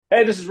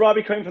Hey, this is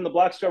Robbie Crane from the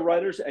Black Star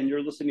Riders, and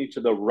you're listening to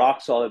the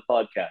Rock Solid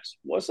Podcast.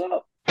 What's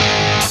up? Make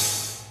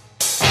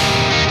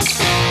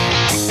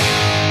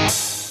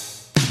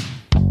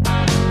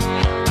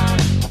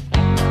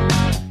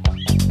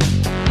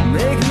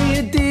me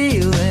a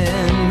deal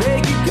and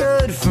make it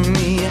good for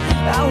me.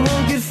 I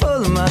won't get full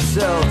of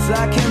myself,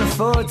 I can't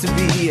afford to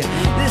be.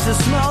 This is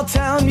small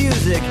town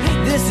music,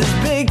 this is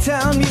big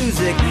town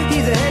music.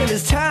 He's ahead of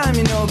his time,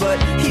 but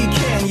he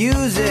can't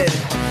use it.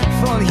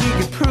 If only he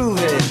could prove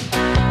it.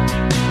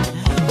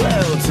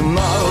 Well,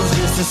 tomorrow's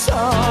just a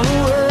song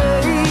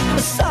away, a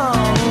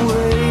song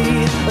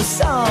away, a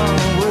song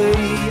away.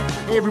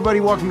 Hey everybody,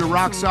 welcome to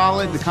Rock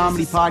Solid, the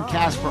comedy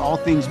podcast for all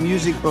things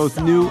music,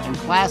 both new and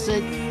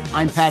classic.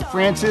 I'm Pat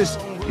Francis,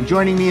 and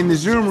joining me in the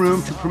Zoom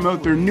room to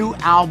promote their new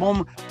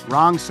album,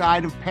 Wrong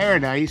Side of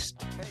Paradise,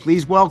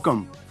 please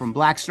welcome from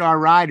Black Star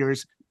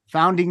Riders,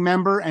 founding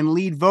member and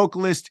lead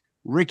vocalist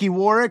Ricky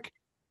Warwick,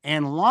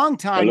 and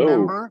longtime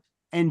member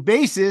and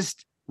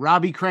bassist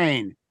Robbie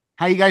Crane.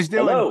 How you guys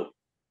doing?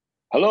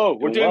 Hello,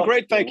 we're doing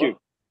great, thank you.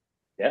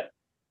 Yeah.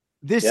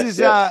 This is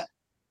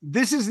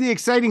the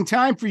exciting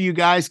time for you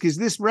guys because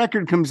this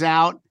record comes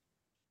out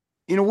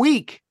in a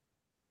week.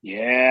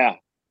 Yeah,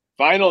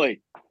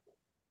 finally.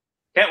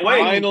 Can't wait.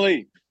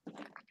 Finally.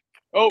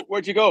 Oh,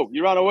 where'd you go?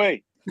 You ran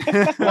away.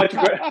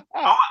 I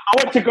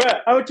went to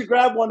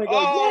grab one and go,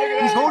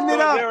 yeah. He's holding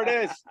it up. There it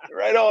is.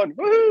 Right on.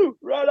 Woohoo.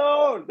 Right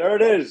on. There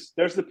it is.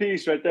 There's the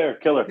piece right there.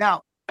 Killer.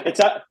 Now,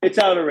 it's out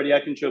already. I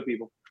can show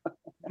people.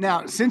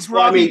 Now, since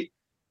Robbie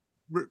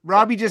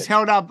just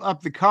held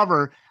up the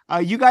cover,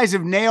 you guys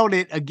have nailed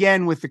it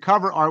again with the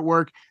cover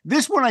artwork.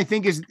 This one, I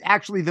think, is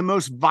actually the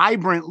most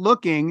vibrant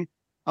looking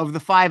of the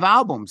 5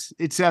 albums.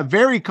 It's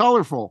very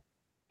colorful.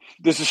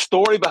 There's a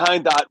story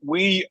behind that.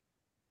 We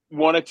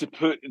wanted to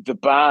put the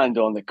band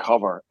on the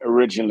cover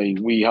originally.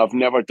 We have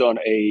never done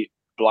a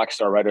Black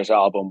Star Riders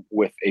album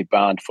with a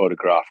band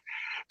photograph.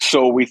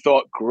 So we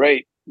thought,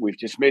 great, we've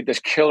just made this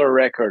killer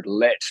record.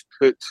 Let's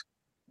put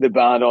the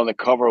band on the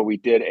cover. We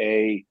did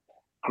a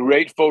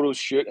great photo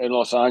shoot in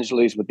Los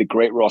Angeles with the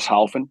great Ross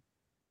Halfin.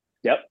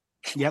 Yep.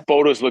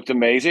 Photos looked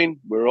amazing.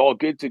 We were all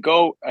good to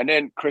go. And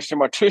then Christian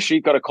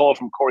Martucci got a call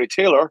from Corey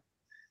Taylor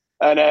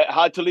and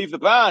had to leave the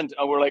band.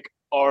 And we're like,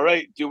 all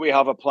right, do we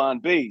have a plan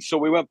B? So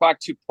we went back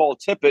to Paul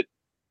Tippett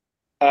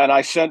and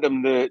I sent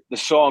him the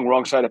song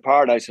Wrong Side of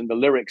Paradise and the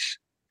lyrics.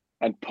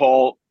 And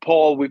Paul,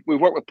 we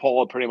worked with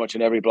Paul pretty much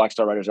in every Black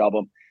Star Riders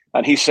album.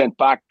 And he sent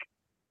back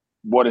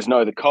what is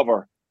now the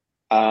cover.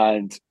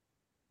 And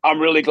I'm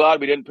really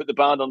glad we didn't put the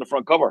band on the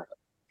front cover.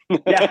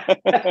 Yeah.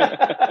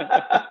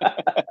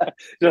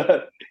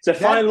 It's a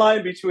fine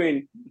line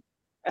between.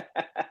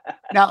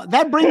 Now,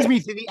 that brings me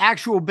to the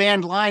actual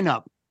band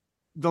lineup.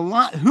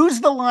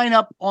 Who's the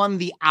lineup on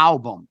the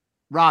album?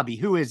 Robbie,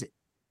 who is it?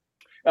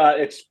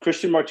 It's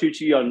Christian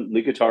Martucci on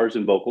lead guitars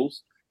and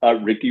vocals,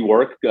 Ricky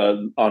Warwick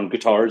on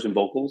guitars and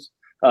vocals,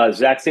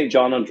 Zach St.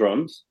 John on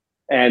drums,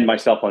 and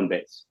myself on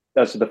bass.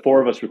 That's the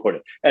 4 of us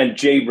recorded. And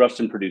Jay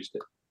Rustin produced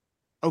it.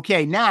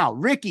 Okay, now,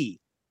 Ricky,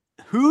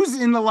 who's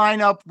in the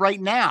lineup right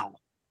now?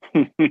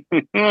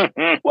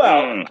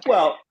 Well,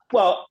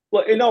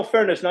 in all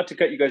fairness, not to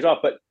cut you guys off,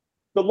 but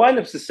the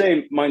lineup's the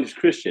same minus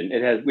Christian.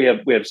 We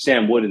have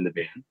Sam Wood in the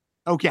band.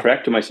 Okay.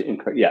 Correct?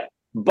 Yeah.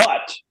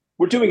 But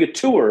we're doing a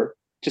tour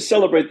to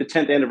celebrate the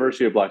 10th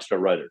anniversary of Black Star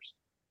Riders.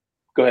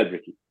 Go ahead,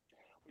 Ricky.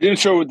 We're doing a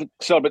show to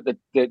celebrate the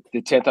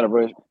 10th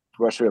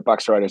anniversary of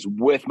Black Star Riders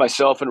with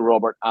myself and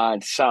Robert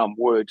and Sam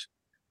Wood,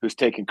 who's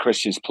taking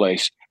Christian's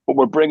place. But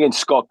we're bringing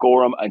Scott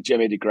Gorham and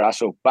Jimmy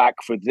DeGrasso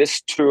back for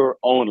this tour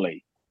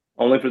only.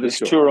 Only for this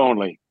tour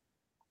only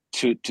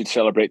to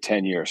celebrate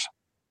 10 years.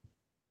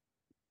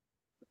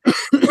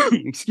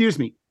 Excuse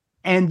me.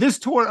 And this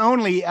tour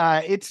only,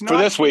 it's not for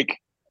this week.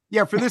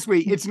 Yeah, for this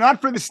week. It's not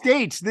for the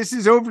States. This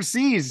is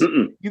overseas.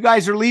 You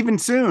guys are leaving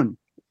soon.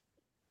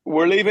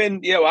 We're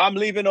leaving. Yeah, well, I'm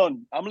leaving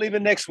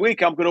next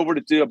week. I'm going over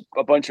to do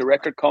a bunch of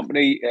record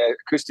company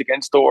acoustic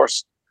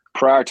in-stores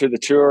prior to the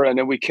tour, and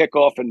then we kick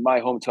off in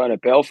my hometown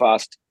of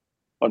Belfast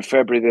on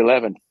February the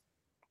 11th.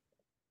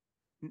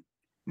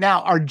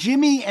 Now, are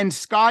Jimmy and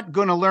Scott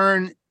going to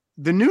learn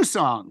the new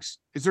songs?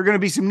 Is there going to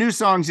be some new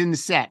songs in the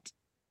set?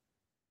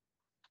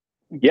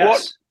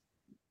 Yes.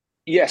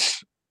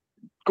 Yes.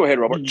 Go ahead,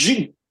 Robert.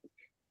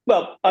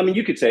 Well, I mean,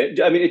 you could say it.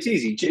 I mean, it's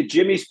easy.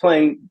 Jimmy's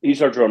playing. He's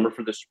our drummer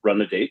for this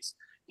run of dates.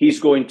 He's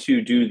going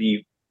to do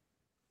the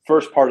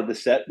first part of the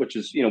set, which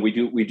is,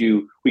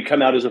 we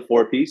come out as a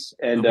 4-piece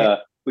and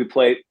we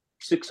play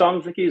 6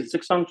 songs. Ricky, is it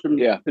 6 songs from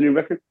the new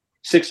record?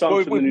 6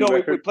 songs from the new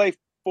record. We play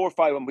 4 or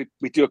 5, and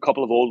we do a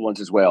couple of old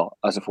ones as well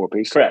as a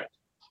 4-piece. Correct.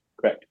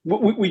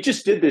 We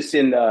just did this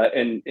in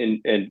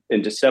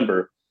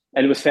December,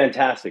 and it was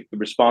fantastic. The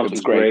response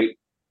was great.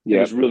 Yeah.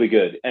 It was really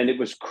good, and it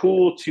was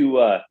cool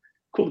to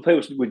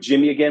play with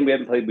Jimmy again. We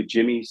haven't played with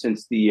Jimmy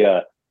since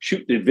the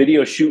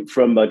video shoot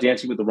from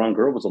Dancing with the Wrong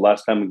Girl was the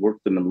last time we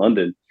worked with them in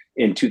London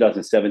in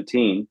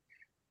 2017.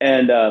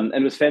 And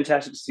it was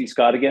fantastic to see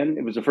Scott again.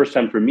 It was the first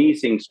time for me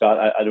seeing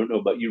Scott. I don't know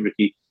about you,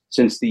 Ricky,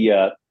 since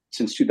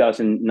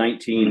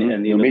 2019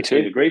 and the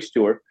State of Grace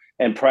tour.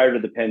 and prior to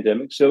the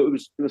pandemic. So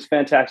it was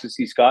fantastic to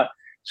see Scott.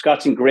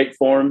 Scott's in great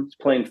form. He's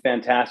playing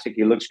fantastic.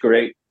 He looks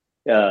great.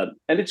 And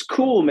it's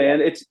cool,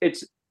 man.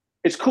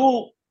 It's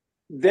cool.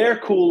 They're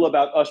cool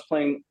about us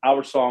playing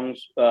our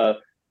songs.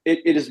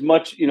 It is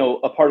much,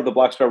 a part of the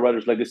Black Star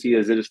Riders legacy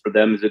as it is for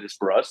them, as it is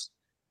for us.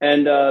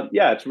 And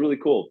it's really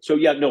cool. So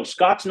no,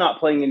 Scott's not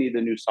playing any of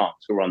the new songs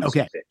who are on the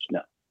same stage.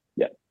 No.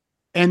 Yeah.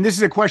 And this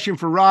is a question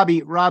for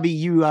Robbie. Robbie,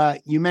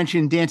 you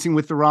mentioned Dancing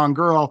with the Wrong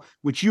Girl,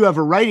 which you have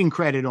a writing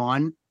credit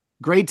on.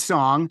 Great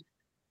song.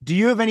 Do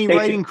you have any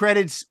writing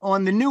credits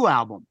on the new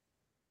album?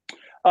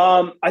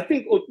 I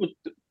think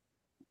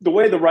the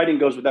way the writing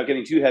goes, without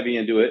getting too heavy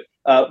into it,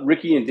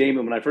 Ricky and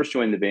Damon, when I first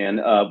joined the band,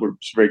 were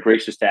very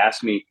gracious to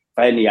ask me if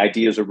I had any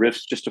ideas or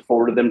riffs just to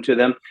forward them to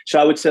them. So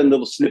I would send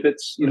little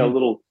snippets,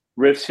 little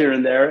riffs here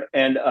and there,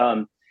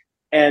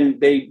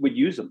 and they would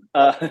use them.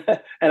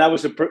 And I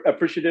was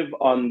appreciative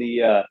on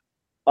the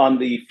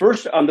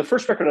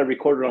first record I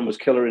recorded on was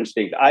Killer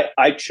Instinct.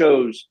 I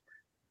chose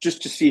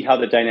just to see how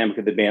the dynamic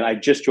of the band. I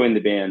just joined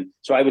the band,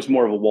 so I was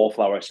more of a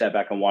wallflower. I sat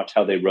back and watched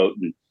how they wrote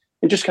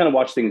and just kind of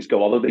watch things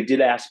go. Although they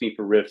did ask me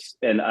for riffs,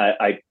 and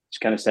I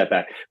just kind of sat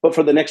back. But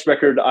for the next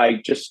record,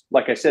 I just,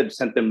 like I said,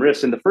 sent them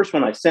riffs. And the first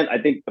one I sent, I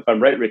think, if I'm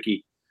right,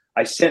 Ricky,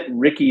 I sent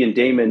Ricky and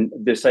Damon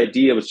this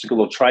idea. It was like a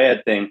little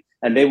triad thing,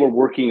 and they were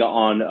working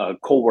on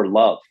Cold War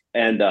Love.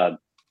 And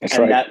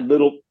that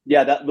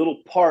little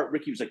part,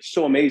 Ricky was like,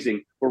 so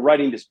amazing. We're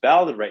writing this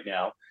ballad right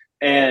now,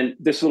 and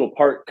this little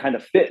part kind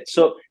of fits.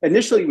 So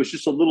initially, it was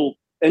just a little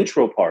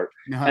intro part,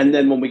 and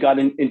then when we got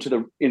into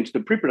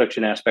the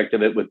pre-production aspect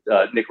of it with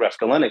Nick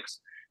Raskulinecz,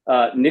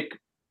 Nick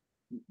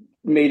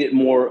made it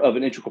more of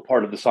an integral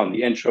part of the song.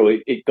 The intro,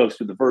 it goes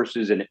through the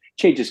verses and it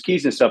changes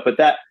keys and stuff, but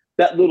that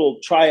little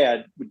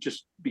triad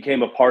just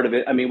became a part of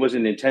it. I mean, it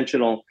wasn't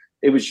intentional.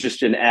 It was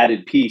just an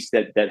added piece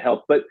that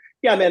helped. But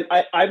yeah, man,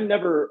 I've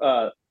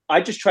never. I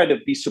just try to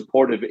be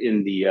supportive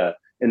in the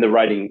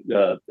writing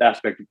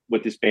aspect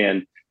with this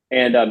band,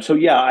 and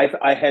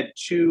I had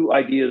two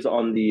ideas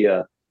on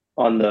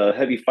the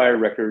Heavy Fire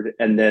record,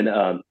 and then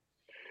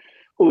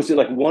what was it,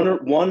 like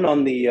one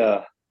on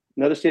the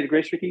Another State of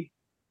Grace, Ricky?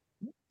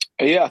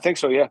 Yeah, I think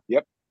so. Yeah,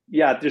 yep.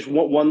 Yeah, there's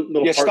one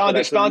little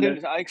part.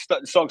 Standing. I think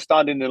the song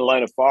 "Standing in the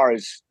Line of Fire"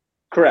 is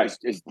correct.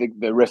 Is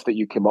the riff that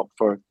you came up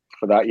for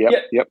that? Yep. Yeah.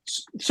 Yep.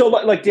 So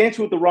like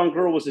 "Dancing with the Wrong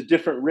Girl" was a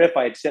different riff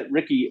I had sent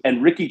Ricky,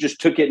 and Ricky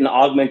just took it and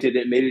augmented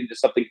it, made it into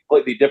something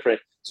completely different.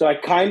 So I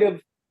kind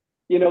of,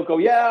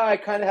 I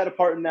kind of had a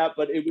part in that,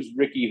 but it was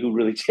Ricky who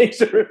really changed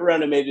the riff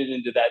around and made it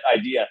into that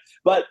idea.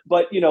 But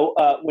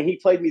when he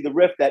played me the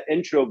riff, that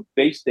intro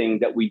bass thing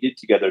that we did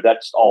together,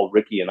 that's all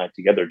Ricky and I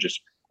together, just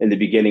in the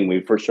beginning when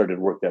we first started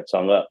to work that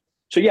song up.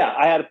 So yeah,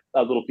 I had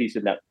a little piece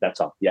in that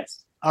song.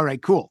 Yes. All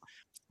right, cool.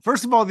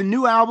 First of all, the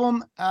new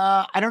album,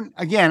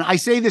 I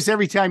say this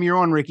every time you're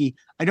on, Ricky.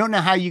 I don't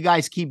know how you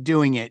guys keep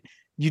doing it.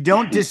 You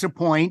don't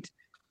disappoint,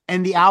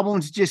 and the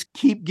albums just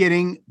keep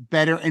getting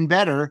better and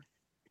better.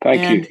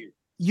 Thank you.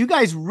 You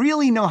guys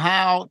really know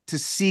how to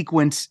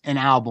sequence an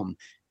album,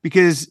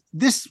 because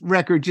this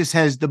record just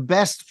has the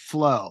best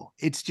flow.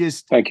 It's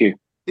just, thank you.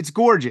 It's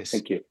gorgeous.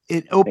 Thank you.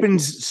 It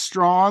opens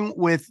strong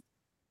with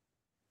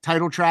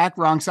title track,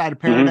 Wrong Side of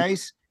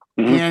Paradise.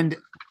 Mm-hmm. And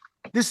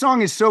this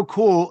song is so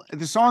cool.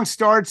 The song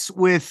starts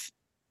with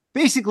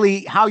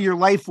basically how your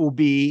life will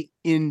be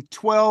in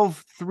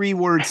 12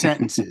 3-word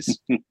sentences.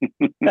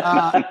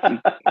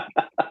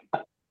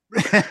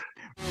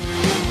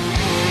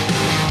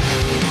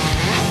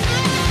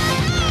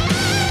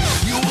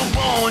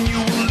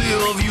 You will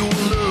live, you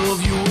will love,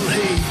 you will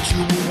hate,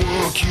 you will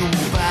work, you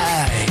will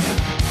buy.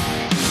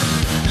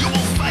 You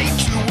will fight,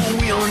 you will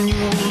win, you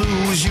will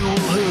lose, you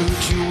will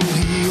hurt, you will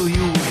heal,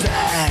 you will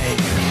die.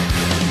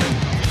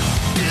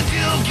 Did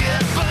you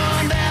get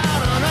burned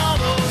out on all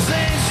those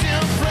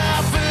ancient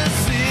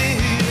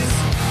prophecies?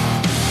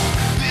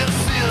 This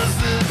is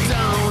the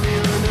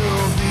dawning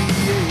of the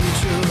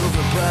age of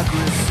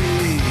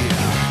hypocrisy.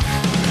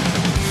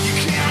 You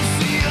can't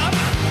see it,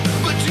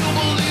 but you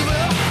believe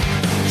it.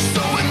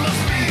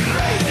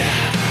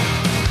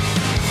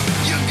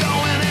 You're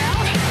going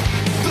out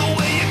the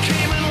way you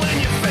came in when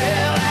you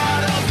fell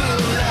out of the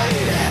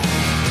light,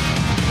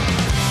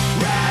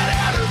 right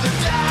out of the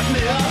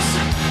darkness,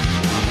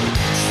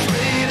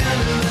 straight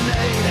into the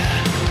night.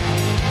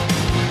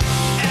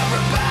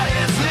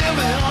 Everybody's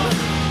living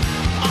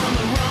on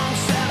the wrong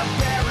side of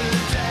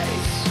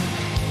paradise.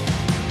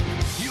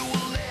 You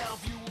will laugh,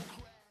 you will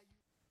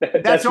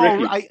cry. That's all.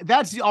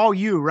 That's all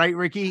you, right,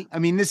 Ricky? I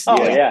mean, this.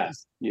 Oh yeah.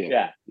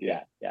 Yeah,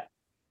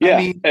 I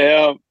mean,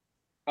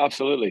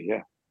 absolutely.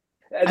 Yeah.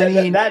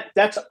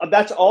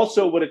 That's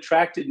also what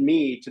attracted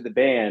me to the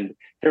band.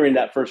 Hearing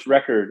that first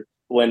record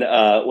when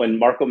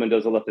Marco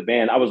Mendoza left the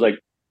band, I was like,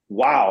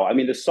 wow. I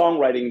mean, the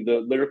songwriting,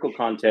 the lyrical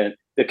content,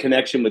 the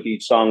connection with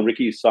each song,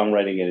 Ricky's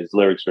songwriting and his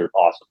lyrics are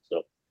awesome.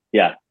 So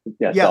yeah,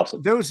 it's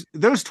awesome.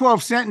 Those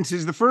 12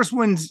 sentences. The first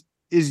one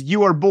is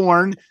 "You are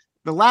born."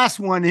 The last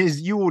one is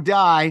 "You will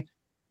die,"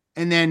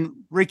 and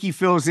then Ricky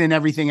fills in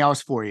everything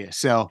else for you.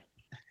 So.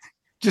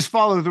 Just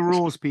follow the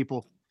rules,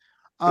 people.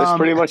 That's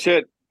pretty much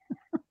it.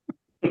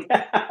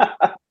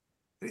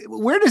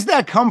 Where does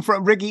that come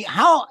from, Ricky?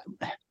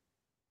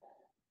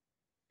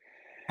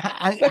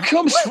 That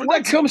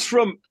comes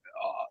from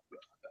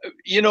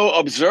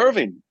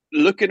observing,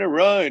 looking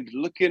around,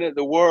 looking at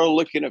the world,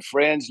 looking at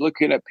friends,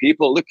 looking at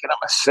people, looking at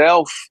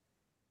myself.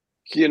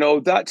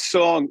 That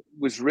song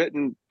was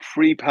written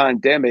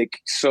pre-pandemic,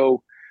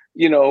 so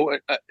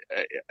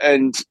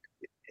and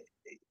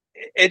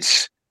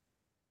it's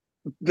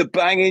the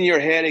banging your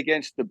head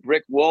against the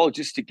brick wall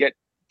just to get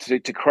to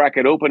crack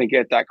it open and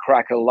get that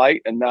crack of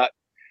light, and that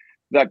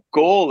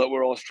goal that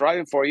we're all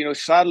striving for.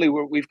 Sadly,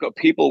 we've got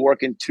people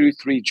working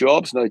 2-3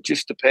 jobs now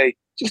just to pay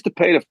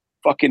the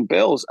fucking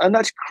bills, and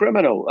that's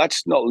criminal.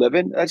 That's not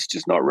living. That's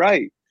just not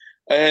right.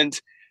 And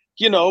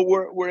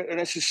we're in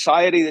a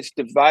society that's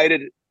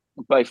divided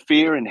by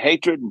fear and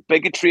hatred and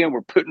bigotry, and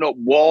we're putting up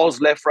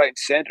walls left, right, and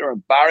center,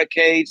 and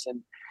barricades,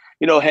 and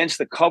hence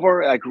the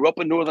cover. I grew up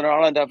in Northern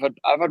Ireland. I've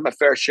had my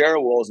fair share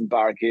of walls and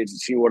barricades and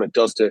seen what it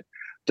does to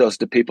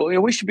people.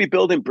 We should be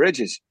building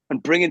bridges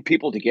and bringing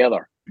people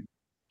together,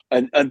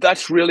 and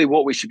that's really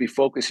what we should be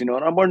focusing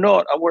on. And we're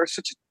not. And we're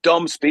such a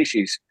dumb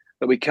species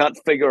that we can't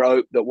figure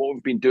out that what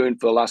we've been doing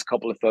for the last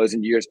couple of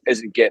thousand years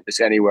isn't getting us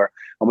anywhere.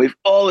 And we've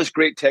all this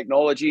great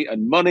technology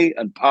and money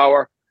and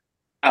power,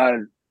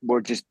 and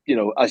we're just,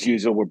 as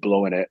usual, we're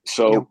blowing it.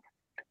 So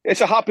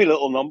it's a happy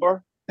little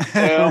number.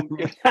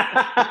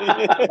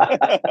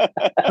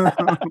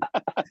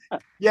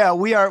 Yeah,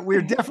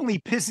 we're definitely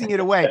pissing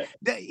it away.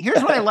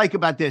 Here's what I like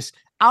about this.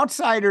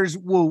 Outsiders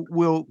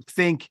will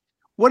think,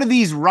 what do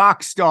these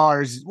rock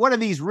stars, what do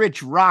these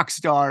rich rock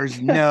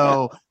stars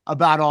know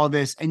about all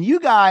this? And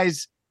you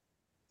guys,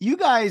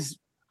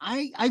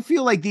 I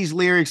feel like these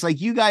lyrics,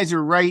 like you guys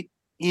are right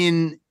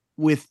in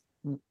with,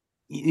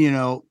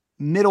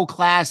 middle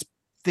class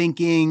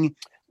thinking.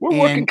 We're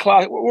working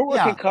class. We're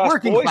working class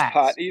boys,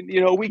 Pat. I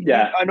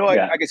know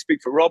I can speak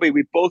for Robbie.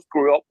 We both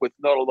grew up with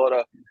not a lot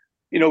of,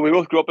 we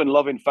both grew up in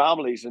loving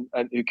families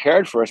and who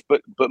cared for us.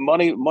 But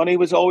money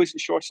was always in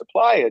short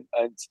supply,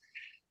 and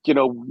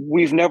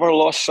we've never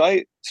lost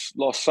sight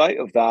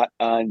of that.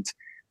 And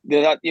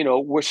that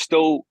we're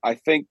still, I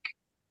think,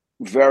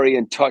 very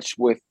in touch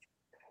with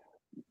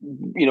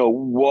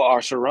what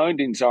our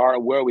surroundings are,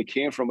 and where we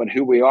came from, and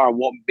who we are, and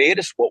what made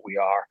us what we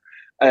are.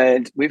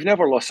 And we've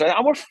never lost sight.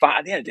 And we're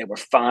at the end of the day, we're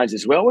fans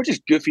as well. We're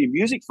just goofy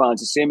music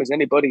fans, the same as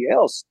anybody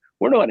else.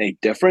 We're not any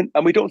different,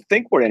 and we don't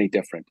think we're any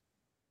different.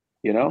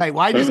 Right.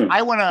 Well,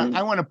 I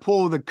want to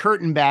pull the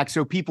curtain back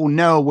so people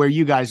know where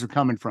you guys are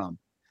coming from,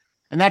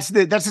 and that's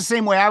the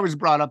same way I was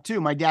brought up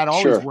too. My dad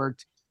always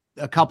worked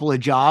a couple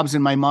of jobs,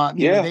 and my mom,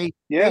 they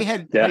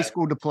had high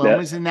school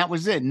diplomas, and that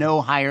was it.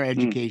 No higher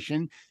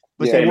education,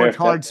 but they worked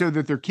hard so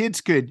that their kids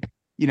could,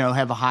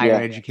 have a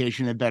higher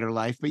education, a better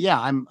life. But yeah,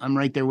 I'm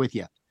right there with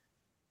you.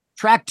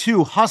 Track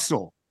 2,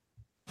 Hustle.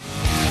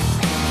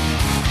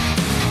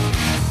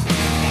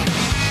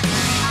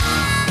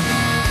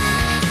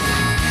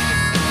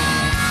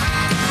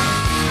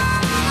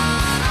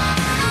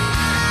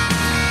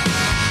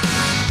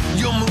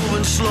 You're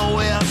moving slow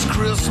as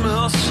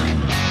Christmas,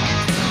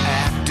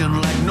 acting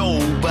like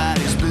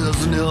nobody's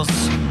business.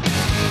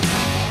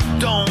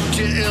 Don't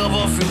you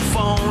ever feel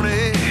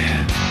phony?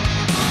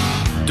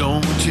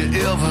 Don't you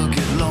ever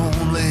get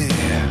lonely?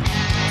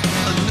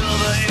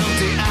 Another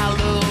empty I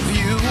love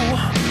you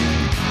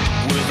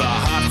with a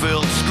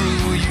heartfelt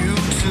screw you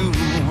too.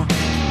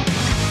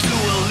 Do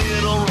a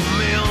little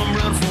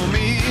remembering for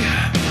me.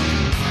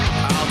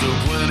 I'll do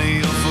plenty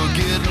of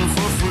forgetting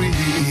for free.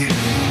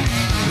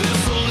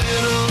 There's a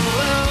little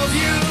love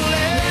you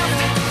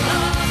left.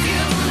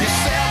 You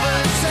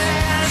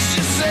sabotage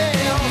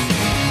yourself.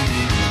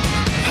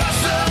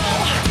 Hustle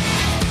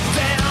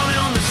down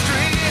on the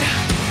street.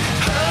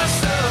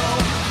 Hustle,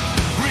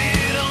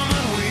 read on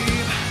the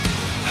weave.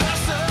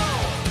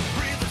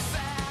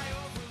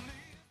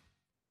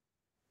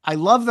 I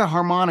love the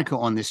harmonica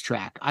on this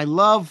track. I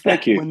love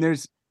when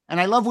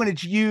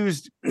it's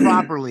used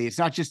properly. It's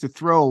not just a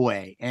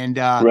throwaway. And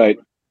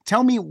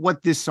tell me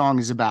what this song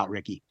is about,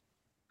 Ricky.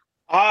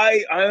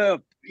 I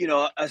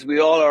as we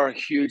all are, a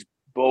huge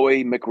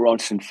Bowie, Mick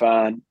Ronson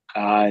fan,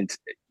 and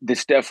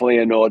this definitely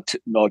a nod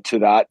to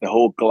that, the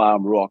whole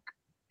glam rock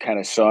kind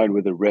of sound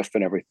with the riff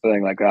and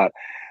everything like that.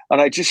 And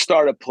I just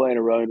started playing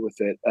around with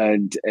it,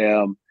 and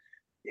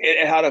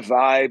it had a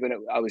vibe, and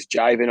I was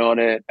jiving on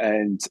it,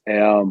 and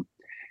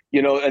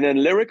and then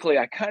lyrically,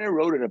 I kind of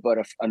wrote it about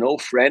an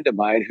old friend of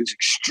mine who's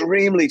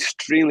extremely,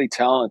 extremely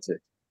talented,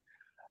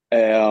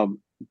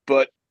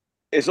 but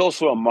is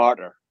also a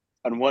martyr,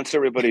 and wants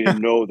everybody to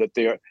know that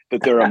they're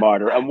a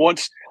martyr, and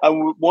wants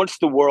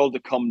the world to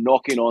come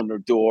knocking on their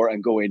door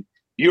and going,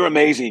 "You're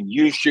amazing.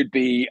 You should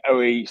be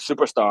a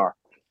superstar,"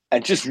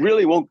 and just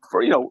really won't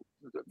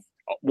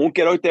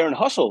get out there and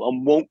hustle,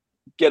 and won't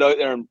get out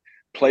there and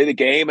play the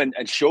game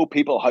and show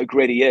people how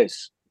great he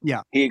is.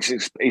 Yeah, he's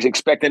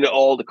expecting it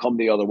all to come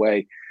the other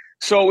way.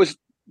 So it was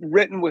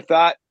written with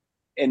that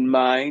in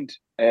mind,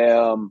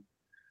 and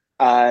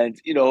I'm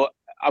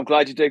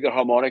glad you dig the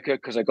harmonica,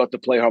 because I got to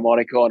play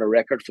harmonica on a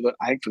record for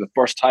the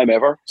first time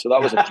ever. So that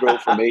was a thrill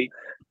for me.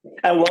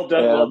 And well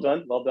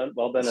done.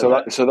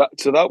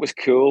 So that was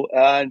cool,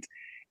 and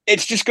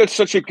it's just got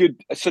such a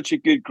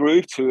good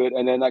groove to it,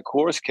 and then that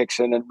chorus kicks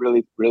in and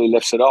really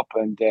lifts it up.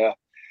 And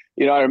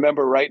I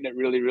remember writing it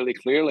really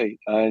clearly,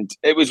 and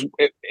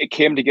it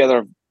came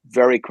together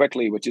very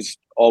quickly, which is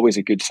always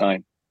a good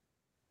sign.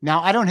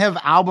 Now, I don't have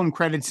album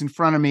credits in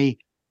front of me.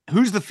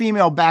 Who's the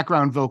female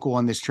background vocal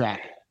on this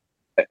track?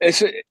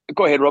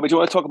 Go ahead, Robbie. Do you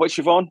want to talk about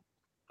Siobhan?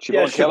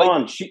 Siobhan Kelly?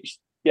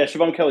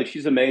 Siobhan Kelly.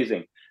 She's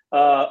amazing.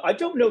 I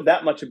don't know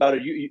that much about her.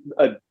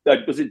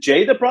 Was it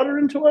Jay that brought her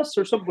into us,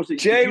 or something? Was it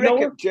Jay?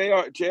 Jay,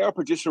 our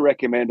producer,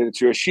 recommended it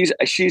to her. She's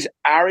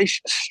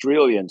Irish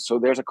Australian, so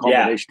there's a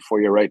combination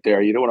for you right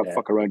there. You don't want to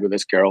fuck around with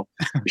this girl;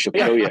 she'll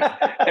kill you.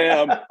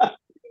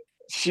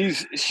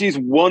 She's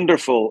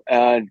wonderful,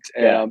 and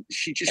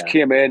she just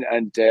came in,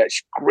 and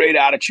she's great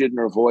attitude in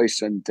her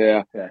voice, and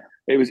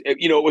it was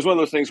one of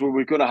those things where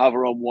we were going to have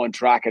her on one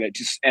track, and it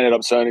just ended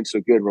up sounding so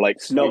good. We're like,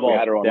 we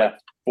had her on like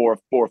four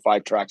or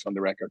five tracks on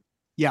the record.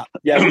 Yeah.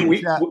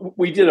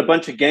 We did a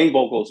bunch of gang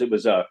vocals. It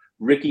was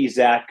Ricky,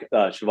 Zach,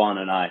 Siobhan,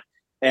 and I.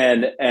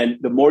 And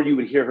the more you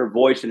would hear her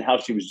voice and how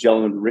she was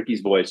gelling with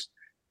Ricky's voice,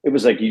 it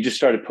was like you just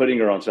started putting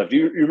her on stuff. Do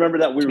you remember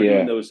that we were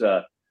doing those?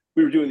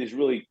 We were doing these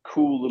really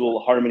cool little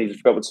harmonies. I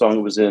forgot what song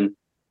it was in,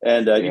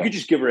 and you could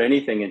just give her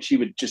anything, and she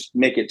would just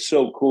make it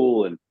so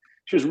cool. And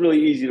she was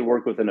really easy to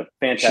work with and a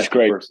fantastic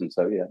person.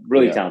 So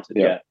really talented.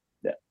 Yeah.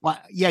 Well,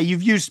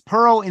 you've used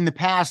Pearl in the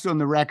past on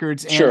the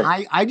records,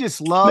 and I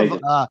just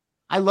love.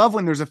 I love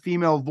when there's a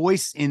female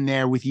voice in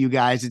there with you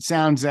guys. It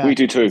sounds we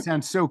do too. It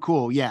sounds so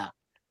cool. Yeah,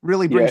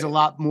 really brings a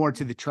lot more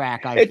to the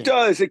track. I think.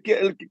 Does. It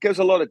gives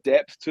a lot of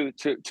depth to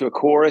a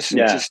chorus, and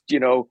just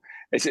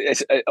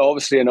it's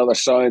obviously another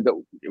sound that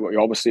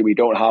obviously we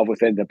don't have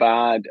within the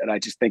band, and I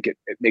just think it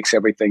makes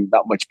everything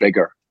that much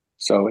bigger.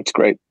 So it's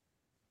great.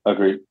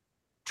 Agreed.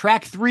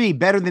 Track 3,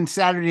 Better Than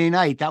Saturday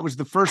Night. That was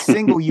the first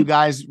single you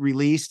guys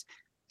released.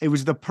 It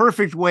was the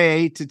perfect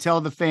way to tell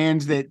the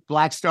fans that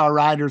Black Star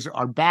Riders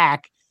are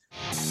back.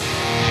 It's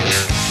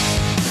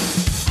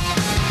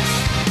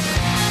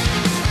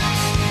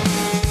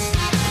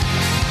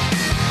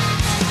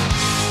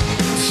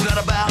not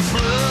about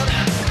blood,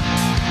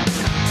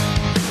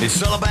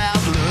 it's all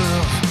about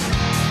love.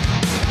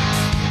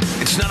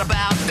 It's not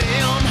about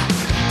them,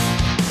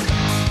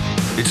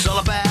 it's all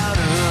about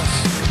us.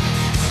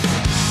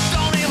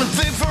 Don't even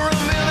think for a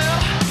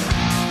minute,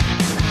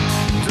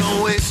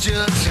 don't waste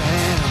your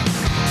time.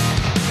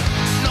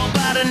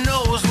 Nobody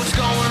knows what's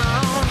going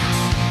on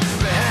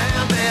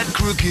behind that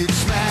crooked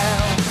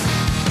smile.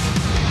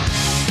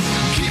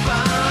 Keep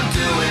on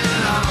doing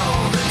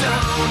all the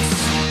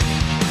don'ts.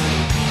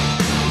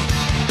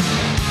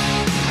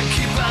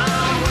 Keep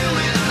on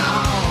willing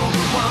all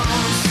the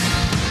wants.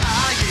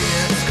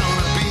 It's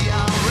gonna be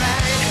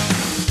alright.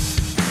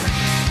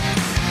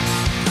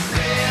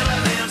 Better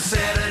than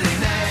Saturday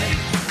night.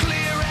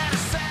 Clear out of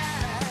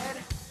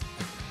sight.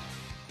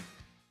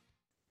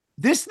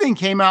 This thing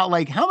came out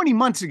like how many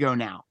months ago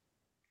now?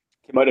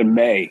 Came out in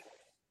May.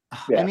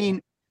 I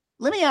mean,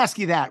 let me ask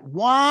you that.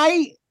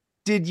 Why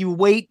did you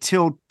wait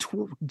till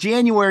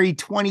January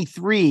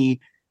 23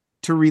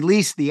 to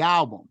release the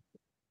album?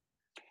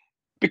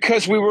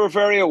 Because we were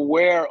very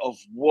aware of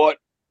what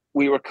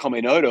we were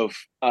coming out of.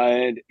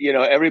 And,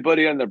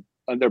 everybody and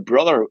their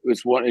brother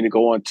was wanting to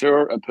go on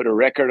tour and put a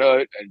record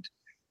out. And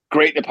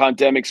great, the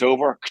pandemic's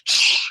over.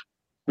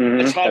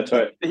 Mm-hmm. That's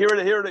right.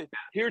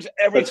 Here's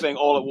everything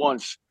all at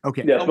once.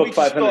 Okay. Yeah, book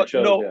 500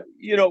 shows.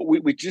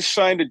 We just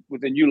signed it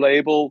with a new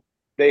label.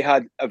 They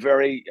had a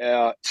very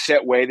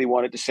set way they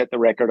wanted to set the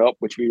record up,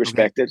 which we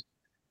respected.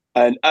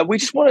 And we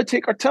just want to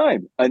take our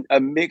time and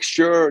make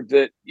sure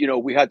that,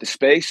 we had the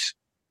space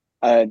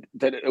and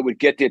that it would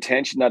get the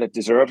attention that it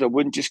deserved. It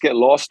wouldn't just get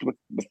lost with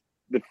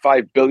the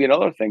 5 billion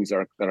other things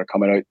that are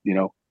coming out,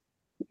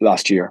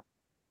 last year.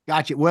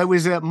 Gotcha. Well, it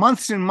was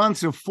months and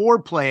months of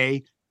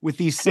foreplay with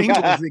these singles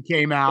that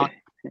came out.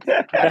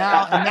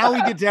 And now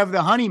we get to have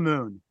the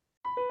honeymoon.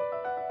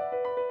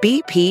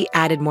 BP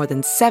added more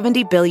than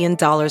 $70 billion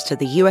to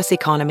the U.S.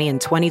 economy in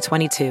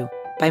 2022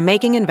 by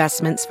making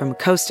investments from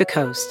coast to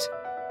coast.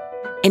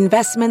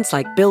 Investments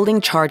like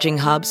building charging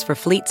hubs for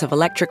fleets of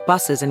electric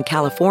buses in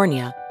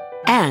California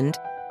and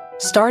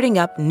starting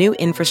up new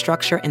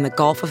infrastructure in the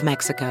Gulf of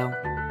Mexico.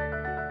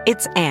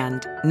 It's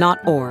and,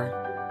 not or.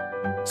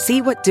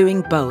 See what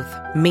doing both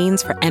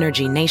means for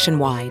energy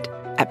nationwide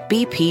at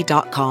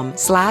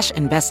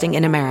bp.com/investing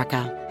in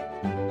America.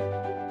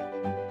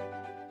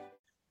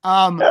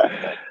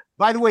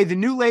 By the way, the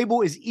new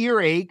label is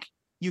Earache.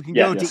 You can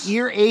go to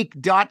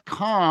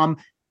earache.com,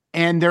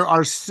 and there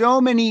are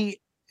so many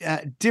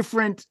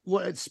different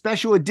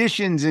special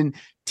editions and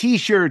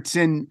T-shirts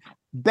and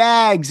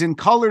bags and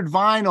colored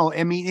vinyl.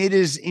 I mean, it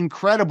is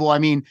incredible. I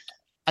mean,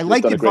 I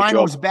like that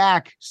vinyl's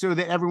back so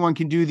that everyone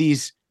can do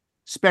these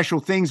special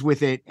things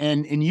with it.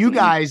 And you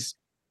guys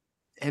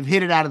have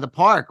hit it out of the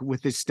park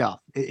with this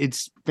stuff.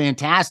 It's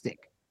fantastic.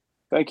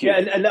 Thank you. Yeah,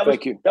 and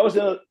that was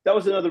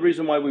another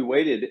reason why we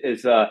waited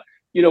is the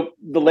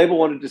label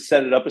wanted to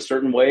set it up a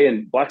certain way,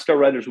 and Black Star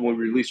Riders, when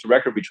we released a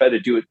record, we tried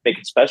to make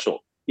it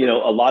special.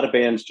 a lot of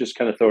bands just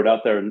kind of throw it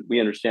out there, and we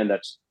understand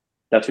that's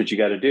what you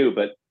got to do,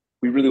 but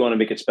we really want to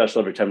make it special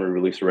every time we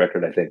release a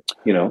record. I think,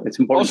 it's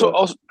important.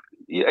 Also,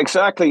 yeah,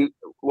 exactly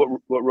what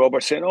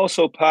Robert's saying.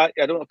 Also, Pat,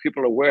 I don't know if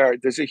people are aware,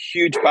 there's a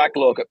huge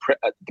backlog at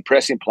the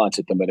pressing plants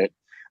at the minute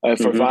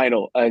for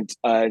vinyl, and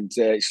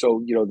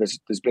so there's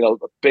been a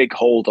big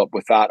hold up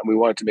with that, and we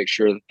wanted to make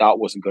sure that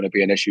wasn't going to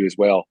be an issue as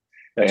well.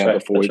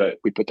 Before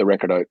we put the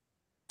record out.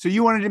 So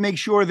you wanted to make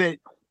sure that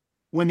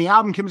when the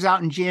album comes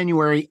out in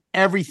January,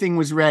 everything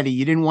was ready.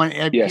 You didn't want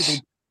people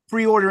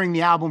pre-ordering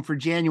the album for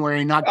January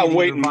and not getting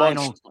waiting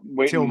vinyl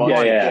till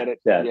March. Yeah.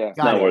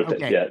 Got it. Worth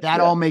okay. it.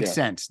 That all makes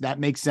sense. That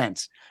makes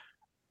sense.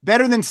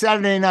 Better than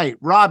Saturday night.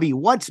 Robbie,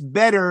 what's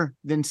better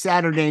than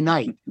Saturday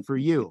night for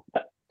you?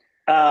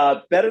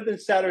 Better than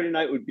Saturday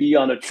night would be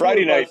on a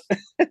Friday night.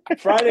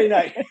 Friday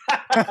night.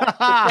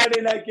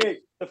 The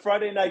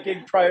Friday night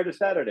gig prior to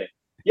Saturday.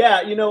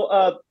 Yeah,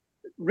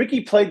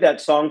 Ricky played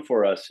that song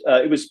for us.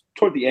 It was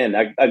toward the end.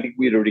 I think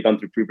we had already gone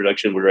through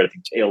pre-production. We were at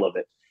the tail of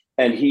it.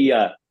 And he,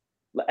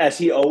 as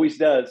he always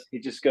does, he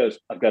just goes,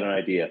 "I've got an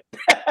idea."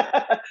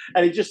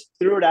 And he just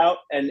threw it out.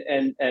 And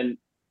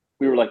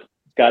we were like,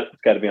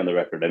 it's got to be on the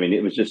record. I mean,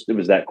 it was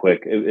that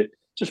quick. It's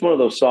just one of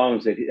those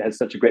songs that has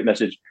such a great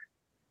message.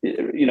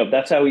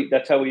 That's how he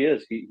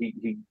is.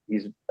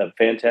 He's a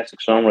fantastic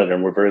songwriter,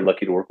 and we're very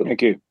lucky to work with him.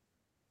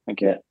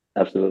 Thank you. Yeah,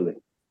 absolutely.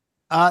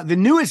 The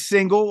newest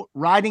single,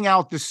 Riding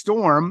Out the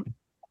Storm,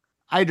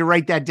 I had to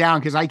write that down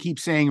because I keep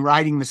saying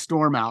riding the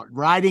storm out.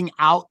 Riding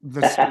Out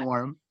the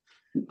Storm.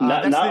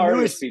 Not the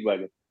newest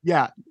Speedwagon.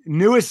 Yeah.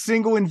 Newest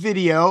single in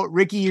video.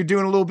 Ricky, you're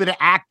doing a little bit of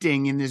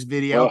acting in this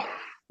video. Oh,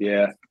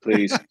 yeah,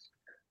 please.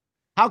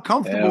 How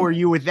comfortable are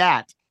you with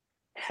that?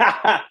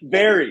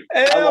 Very.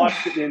 I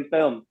watched it in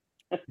film.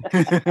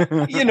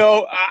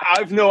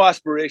 I've no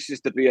aspirations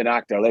to be an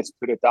actor. Let's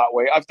put it that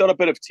way. I've done a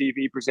bit of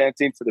TV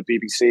presenting for the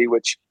BBC,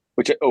 which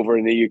over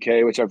in the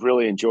UK, which I've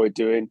really enjoyed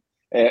doing.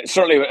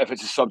 Certainly, if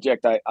it's a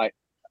subject that I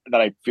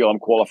feel I'm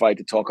qualified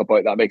to talk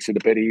about, that makes it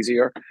a bit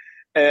easier.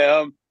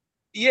 Listen,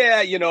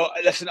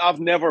 I've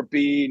never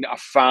been a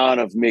fan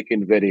of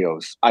making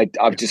videos.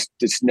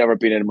 It's never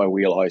been in my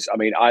wheelhouse. I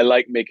mean, I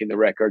like making the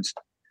records.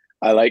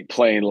 I like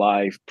playing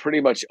live.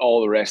 Pretty much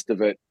all the rest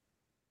of it,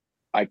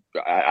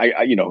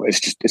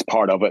 it's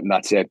part of it, and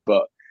that's it.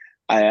 But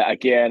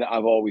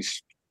I've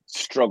always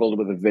struggled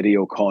with a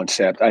video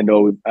concept. I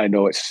know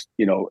it's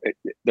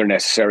they're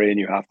necessary and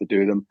you have to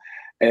do them.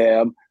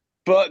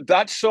 But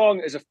that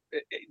song's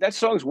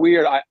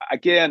weird.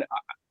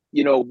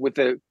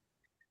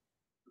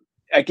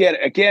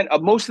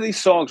 Most of these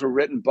songs were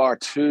written bar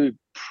two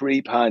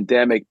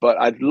pre-pandemic, but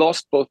I'd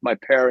lost both my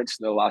parents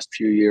in the last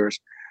few years,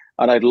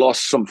 and I'd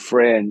lost some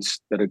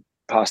friends that had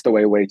passed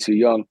away way too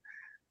young.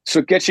 So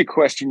it gets you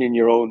questioning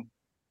your own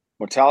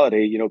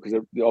mortality, because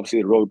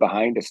obviously the road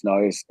behind us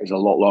now is a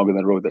lot longer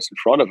than the road that's in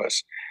front of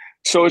us.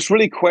 So it's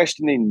really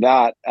questioning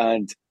that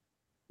and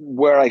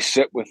where I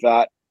sit with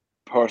that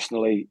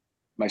personally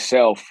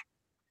myself,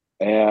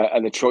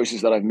 and the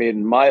choices that I've made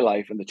in my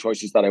life and the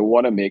choices that I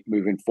want to make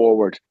moving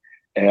forward.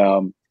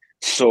 I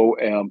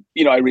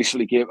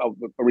recently gave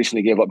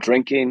up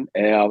drinking,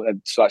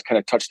 and so I kind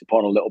of touched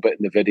upon a little bit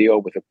in the video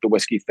with the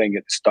whiskey thing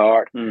at the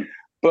start.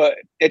 But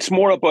it's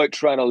more about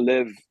trying to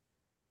live.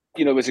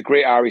 There's a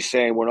great Irish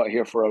saying, "We're not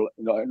here for a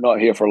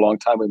long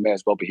time. We may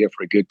as well be here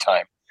for a good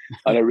time."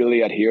 And I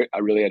really adhere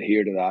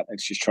to that.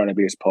 It's just trying to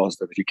be as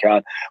positive as you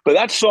can. But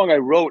that song I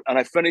wrote, and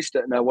I finished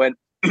it, and I went,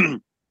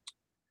 I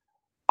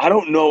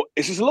don't know.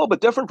 This is a little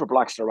bit different for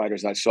Black Star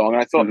Riders, that song.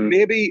 And I thought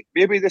maybe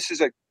this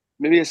is a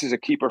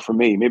keeper for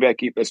me. Maybe I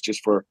keep this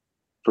just for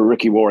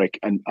Ricky Warwick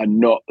and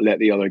not let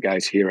the other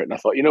guys hear it. And I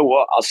thought, you know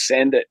what? I'll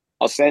send it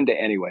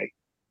anyway.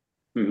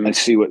 And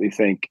see what they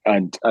think.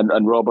 And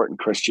Robert and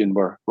Christian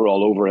were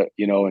all over it,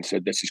 and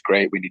said, "This is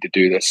great. We need to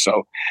do this."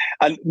 So,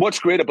 and what's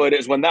great about it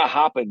is when that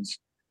happens,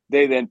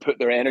 they then put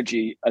their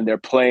energy and their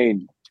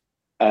playing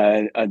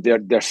and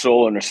their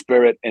soul and their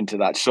spirit into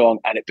that song,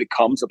 and it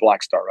becomes a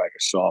Black Star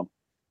Riders song.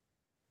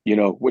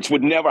 Which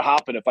would never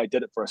happen if I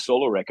did it for a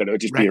solo record. It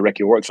would just be a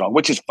Ricky Warwick song,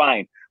 which is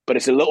fine. But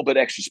it's a little bit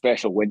extra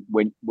special when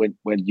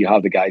you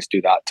have the guys do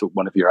that to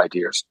one of your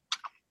ideas.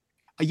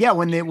 Yeah,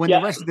 when the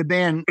rest of the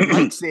band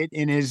likes it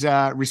and is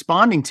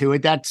responding to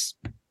it, that's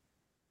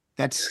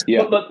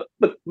yeah. But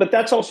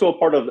that's also a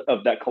part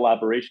of that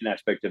collaboration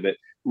aspect of it.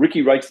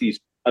 Ricky writes these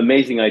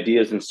amazing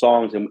ideas and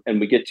songs, and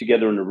we get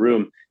together in a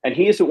room. And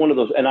he isn't one of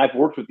those. And I've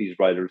worked with these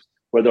writers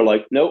where they're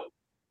like, "Nope,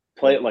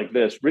 play it like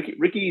this."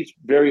 Ricky's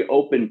very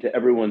open to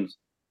everyone's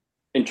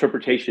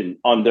interpretation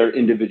on their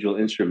individual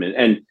instrument,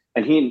 and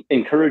he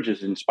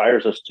encourages,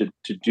 inspires us to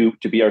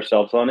be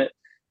ourselves on it.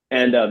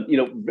 And,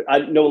 I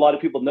know a lot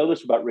of people know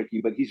this about Ricky,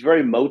 but he's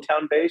very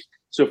Motown based.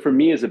 So for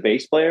me as a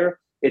bass player,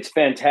 it's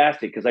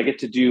fantastic because I get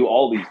to do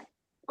all these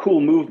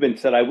cool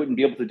movements that I wouldn't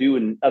be able to do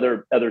in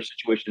other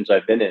situations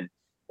I've been in.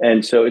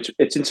 And so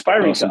it's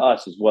inspiring to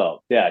us as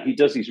well. Yeah, he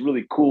does these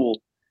really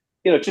cool,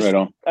 just,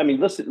 right. I mean,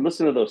 listen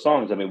to those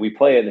songs. I mean, we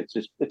play it and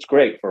it's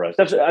great for us.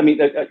 That's, I mean,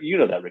 that,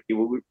 Ricky,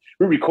 we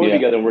record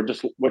together and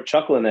we're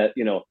chuckling at,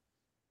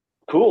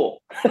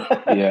 Cool.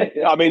 Yeah.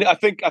 I mean, I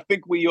think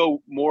we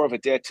owe more of a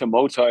debt to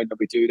Motown than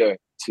we do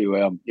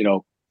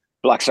to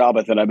Black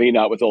Sabbath. And I mean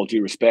that with all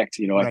due respect.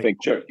 Right. I think,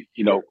 sure.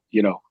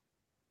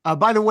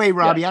 By the way,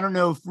 Robbie, I don't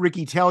know if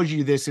Ricky tells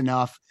you this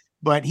enough,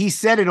 but he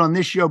said it on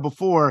this show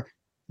before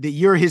that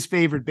you're his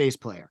favorite bass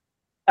player.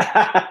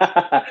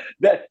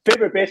 That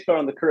favorite bass player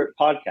on the current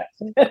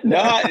podcast. No,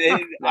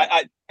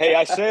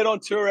 I say it on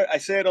tour. I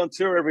say it on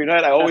tour every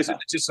night. I always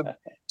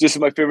just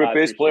my favorite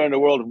bass player in the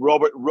world,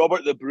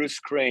 Robert the Bruce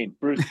Crane.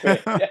 Bruce Crane.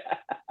 Yeah.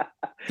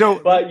 So,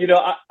 but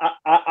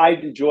I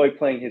enjoy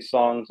playing his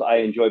songs. I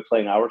enjoy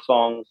playing our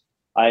songs.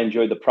 I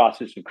enjoy the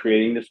process of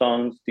creating the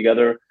songs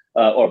together,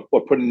 or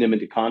putting them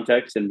into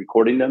context and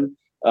recording them.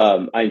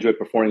 I enjoy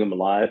performing them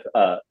live.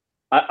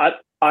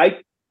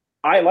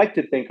 I like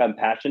to think I'm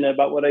passionate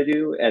about what I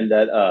do, and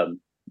that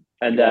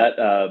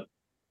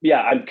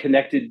I'm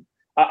connected.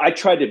 I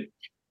try to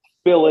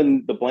fill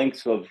in the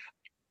blanks of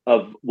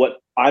what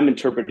I'm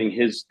interpreting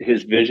his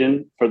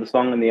vision for the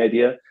song and the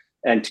idea,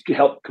 and to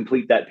help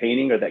complete that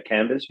painting or that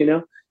canvas,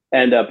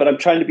 And but I'm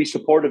trying to be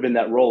supportive in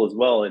that role as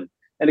well. And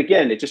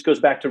again, it just goes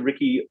back to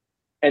Ricky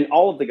and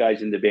all of the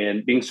guys in the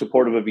band being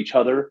supportive of each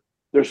other.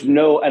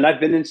 And I've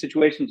been in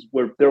situations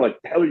where they're like,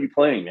 "The hell are you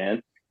playing,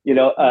 man?"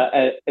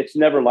 It's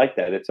never like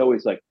that. It's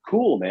always like,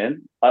 "Cool,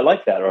 man, I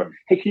like that," or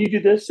 "Hey, can you do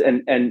this?"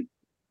 And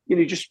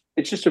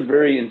it's just a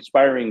very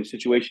inspiring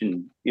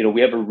situation.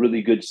 We have a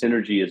really good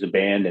synergy as a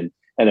band and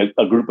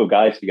a group of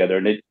guys together,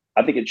 and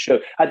I think it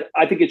shows.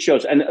 I think it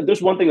shows. And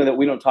there's one thing that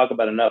we don't talk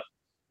about enough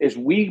is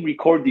we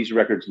record these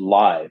records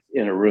live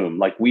in a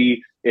room.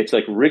 It's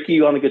like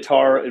Ricky on the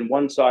guitar in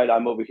one side,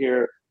 I'm over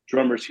here,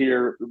 drummers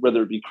here,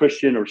 whether it be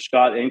Christian or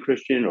Scott and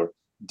Christian or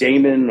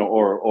Damon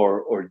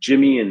or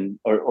Jimmy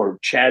or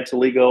Chad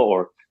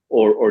Saligo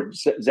or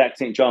Zach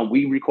St. John.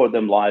 We record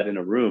them live in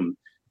a room,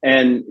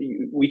 and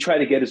we try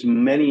to get as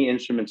many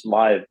instruments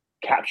live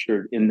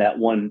captured in that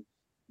one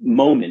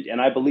moment.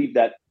 And I believe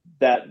that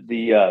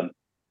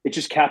it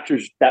just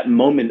captures that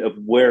moment of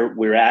where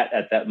we're at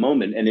that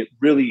moment, and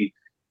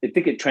I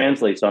think it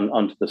translates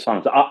onto the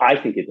songs. I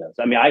think it does.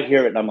 I mean, I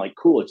hear it and I'm like,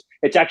 cool.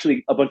 It's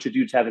actually a bunch of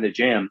dudes having a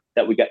jam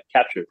that we got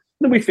captured.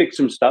 And then we fix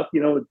some stuff,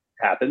 it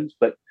happens,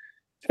 but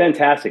it's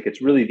fantastic.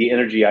 It's really the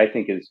energy I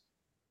think is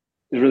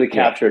really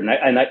captured.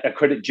 And I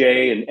credit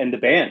Jay and the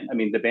band. I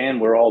mean, the band,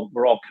 we're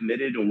all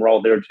committed and we're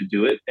all there to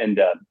do it. And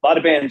a lot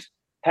of bands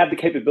have the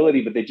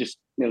capability, but they just,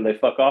 they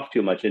fuck off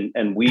too much.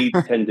 And we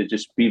tend to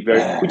just be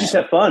we just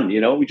have fun,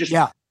 we just,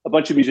 a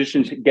bunch of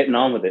musicians getting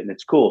on with it. And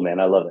it's cool, man.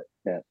 I love it.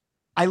 Yeah.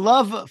 I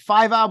love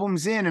 5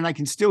 albums in, and I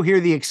can still hear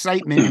the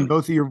excitement in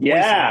both of your voices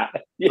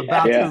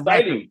about the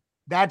record.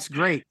 That's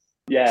great.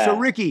 Yeah. So,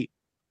 Ricky,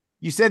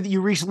 you said that you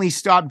recently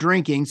stopped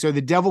drinking. So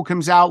the devil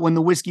comes out when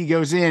the whiskey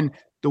goes in.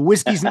 The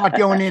whiskey's not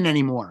going in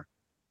anymore.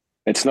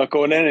 It's not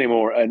going in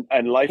anymore,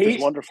 and life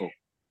is wonderful.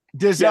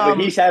 But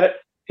he's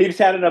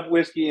had enough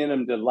whiskey in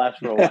him to last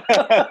for a while.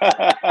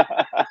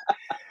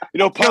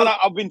 Pat,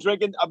 I've been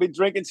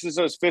drinking since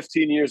I was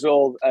 15 years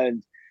old,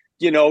 and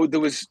there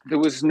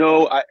was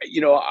no, I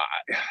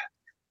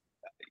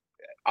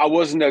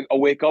wasn't a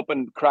wake up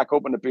and crack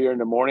open a beer in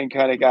the morning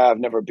kind of guy. I've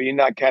never been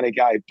that kind of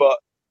guy, but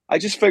I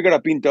just figured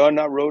I've been down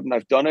that road and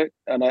I've done it,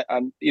 and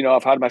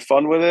I've had my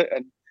fun with it,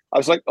 and I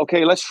was like,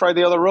 okay, let's try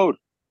the other road.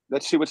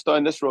 Let's see what's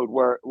down this road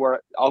where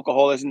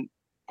alcohol isn't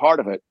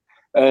part of it.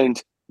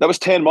 And that was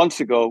 10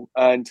 months ago.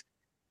 And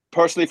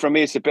personally, for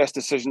me, it's the best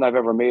decision I've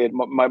ever made.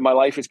 My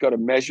life has got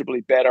immeasurably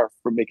better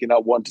for making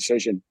that one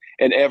decision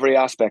in every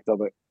aspect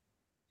of it.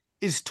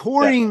 Is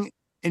touring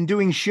and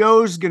doing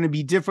shows going to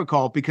be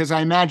difficult? Because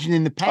I imagine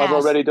in the past... I've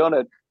already done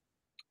it.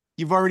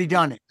 You've already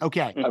done it.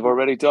 Okay. I've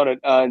already done it,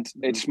 and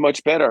it's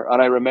much better.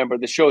 And I remember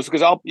the shows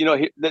because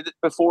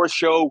before a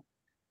show,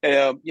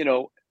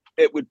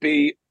 it would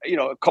be,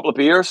 a couple of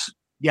beers,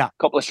 a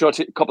couple of shots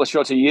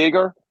of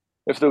Jaeger.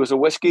 If there was a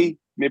whiskey,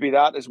 maybe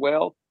that as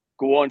well.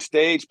 Go on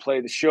stage,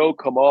 play the show,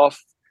 come off,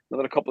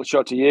 another couple of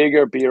shots of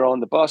Jaeger, beer on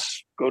the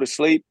bus, go to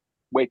sleep,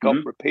 wake up,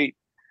 repeat.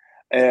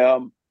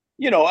 And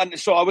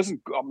so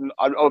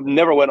I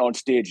never went on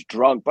stage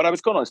drunk, but I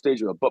was going on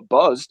stage but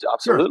buzzed,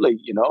 absolutely,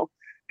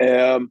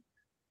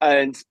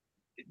 and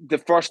the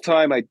first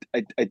time I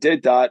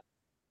did that,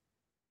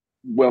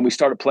 when we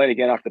started playing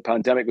again after the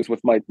pandemic, was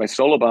with my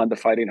solo band, the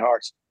Fighting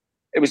Hearts.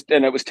 It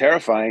was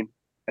terrifying.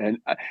 And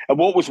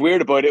what was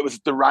weird about it was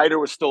the rider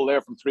was still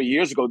there from 3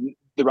 years ago.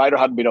 The rider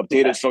hadn't been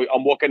updated. Yeah. So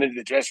I'm walking into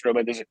the dressing room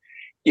and there's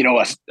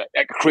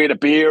a crate of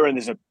beer and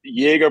there's a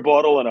Jaeger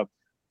bottle and a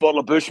bottle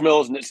of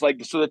Bushmills. And it's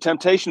like, so the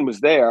temptation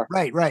was there.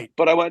 Right.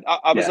 But I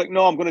was like,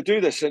 no, I'm going to do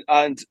this.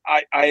 And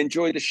I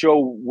enjoyed the show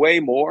way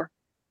more.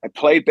 I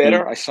played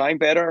better. I sang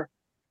better.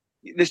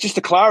 There's just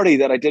a clarity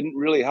that I didn't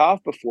really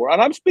have before.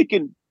 And I'm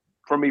speaking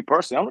for me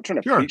personally. I'm not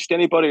trying to preach to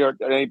anybody or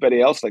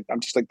anybody else. Like, I'm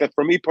just like that.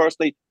 For me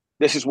personally,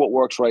 this is what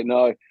works right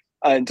now.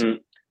 And,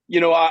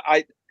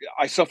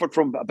 I suffered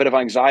from a bit of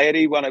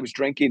anxiety when I was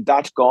drinking.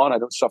 That's gone. I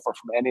don't suffer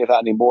from any of that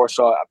anymore.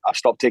 So I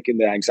stopped taking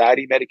the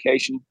anxiety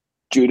medication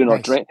due to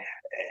not drink.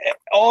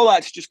 All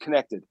that's just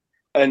connected.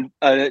 And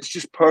it's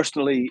just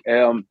personally,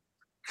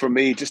 for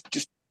me,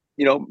 just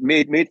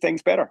made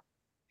things better.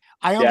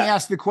 I only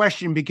asked the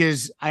question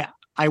because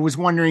I was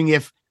wondering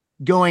if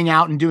going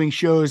out and doing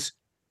shows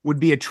would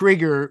be a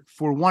trigger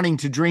for wanting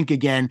to drink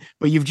again,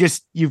 but you've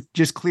just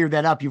cleared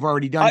that up. You've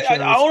already done shows.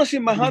 I honestly,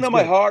 my hand on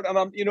my heart, and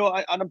I'm doing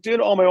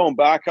it on my own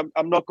back.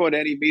 I'm not going to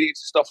any meetings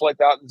and stuff like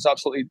that. It's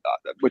absolutely,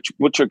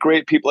 which are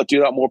great people that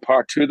do that. More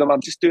power to them. I'm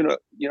just doing it.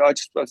 I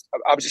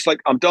was just like,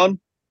 I'm done,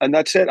 and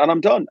that's it, and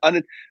I'm done,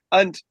 and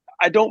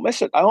I don't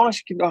miss it. I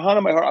honestly keep my hand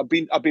on my heart.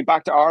 I've been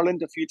back to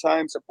Ireland a few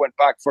times. I went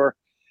back for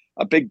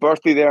a big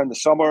birthday there in the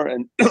summer,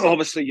 and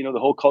obviously, the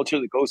whole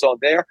culture that goes on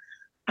there.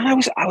 And I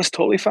was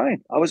totally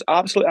fine. I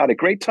had a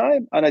great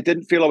time, and I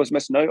didn't feel I was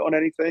missing out on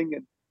anything.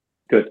 And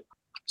good.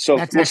 So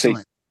that's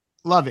excellent.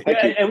 Love it.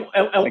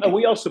 And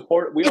we all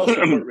support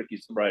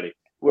Ricky's sobriety.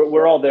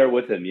 We're all there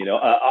with him.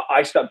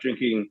 I stopped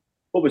drinking.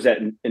 What was that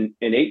in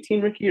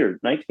 18, Ricky, or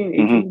 19,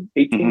 18,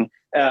 18?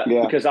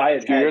 Because I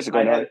had 2 years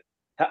ago.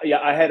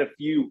 I had a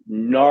few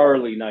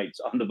gnarly nights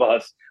on the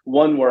bus.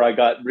 One where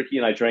Ricky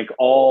and I drank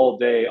all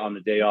day on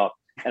the day off,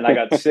 and I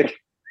got sick.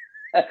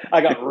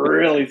 I got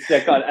really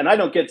sick and I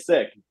don't get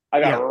sick. I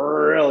got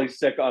really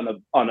sick on a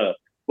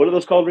what are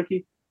those called,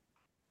 Ricky?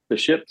 The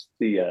ships,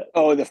 the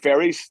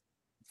ferries.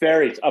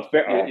 Ferries.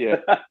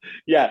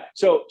 Yeah.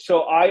 So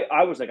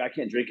I was like, I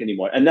can't drink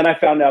anymore. And then I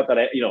found out that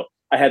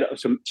I had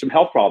some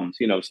health problems,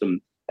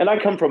 and I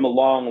come from a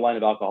long line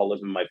of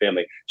alcoholism in my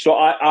family. So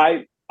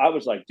I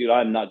was like, dude,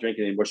 I'm not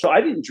drinking anymore. So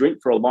I didn't drink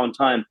for a long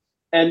time.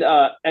 And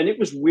it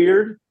was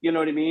weird, you know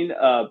what I mean?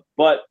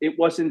 But it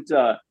wasn't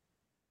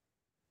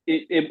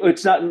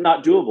it's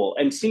not doable.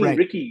 And seeing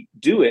Ricky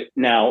do it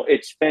now,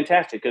 it's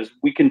fantastic because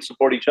we can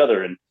support each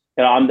other, and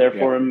I'm there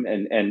for him,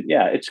 and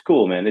it's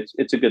cool, man.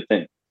 It's a good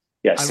thing.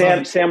 Yeah,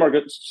 Sam, our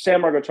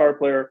guitar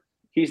player,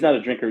 he's not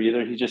a drinker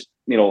either. He just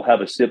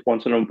have a sip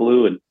once in a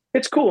blue, and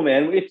it's cool,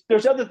 man.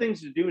 There's other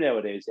things to do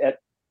nowadays.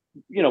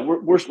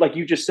 We're like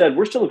you just said,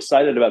 we're still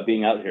excited about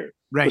being out here.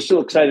 Right. We're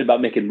still excited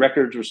about making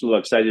records. We're still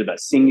excited about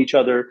seeing each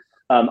other.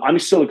 I'm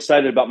so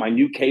excited about my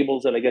new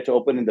cables that I get to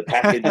open in the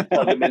package and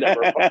plug them in. You know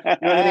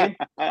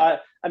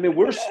what I mean?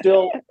 We're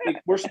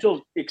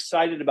still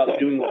excited about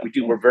doing what we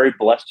do. We're very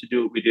blessed to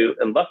do what we do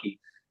and lucky.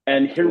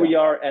 And here we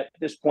are at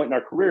this point in our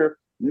career,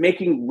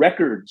 making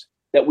records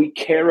that we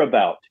care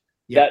about,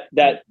 that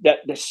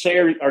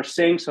are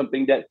saying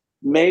something that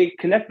may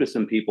connect with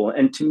some people.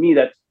 And to me,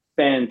 that's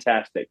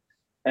fantastic.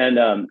 And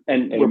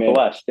we're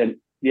blessed. And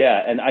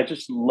I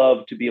just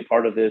love to be a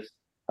part of this.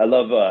 I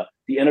love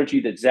the energy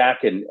that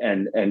Zach and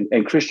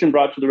Christian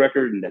brought to the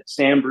record, and that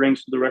Sam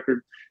brings to the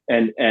record.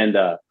 And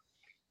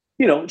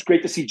it's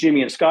great to see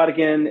Jimmy and Scott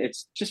again.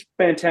 It's just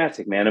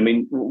fantastic, man. I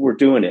mean, we're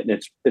doing it,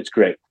 and it's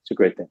great. It's a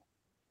great thing.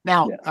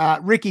 Now,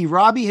 Ricky,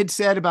 Robbie had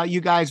said about you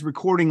guys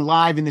recording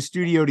live in the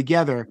studio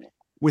together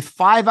with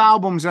 5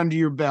 albums under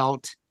your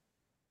belt.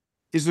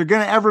 Is there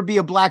going to ever be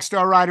a Black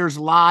Star Riders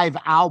live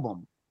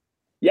album?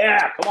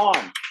 Yeah, come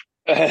on.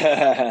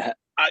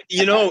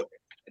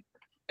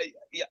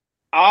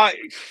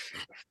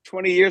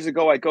 20 years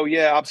ago, I go,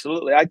 yeah,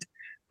 absolutely. I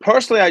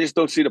just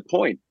don't see the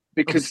point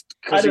because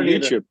of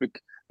YouTube,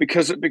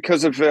 because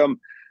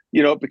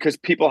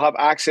people have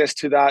access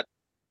to that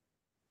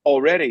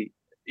already,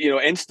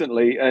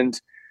 instantly.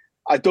 And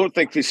I don't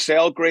think they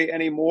sell great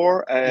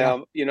anymore.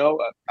 And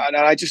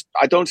I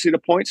don't see the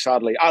point,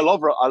 sadly. I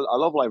love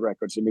live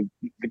records. I mean,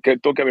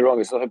 don't get me wrong.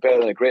 It's nothing better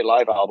than a great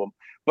live album.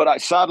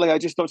 But sadly, I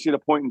just don't see the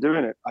point in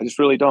doing it. I just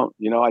really don't.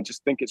 I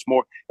just think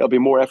it'll be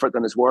more effort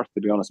than it's worth,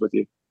 to be honest with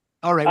you.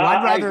 All right. Well,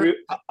 I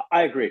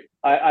agree.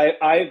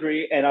 I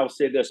agree. And I'll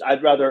say this.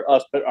 I'd rather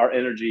us put our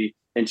energy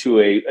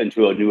into a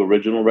new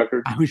original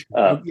record.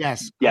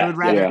 Yes. I would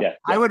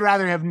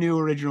rather have new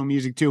original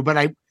music too, but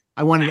I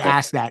wanted to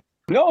ask that.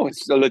 No,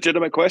 it's a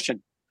legitimate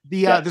question.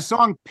 The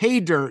song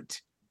Pay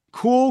Dirt,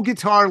 cool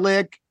guitar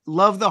lick,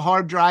 love the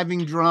hard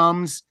driving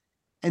drums.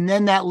 And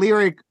then that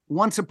lyric,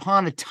 once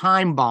upon a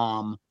time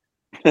bomb,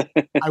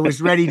 I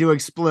was ready to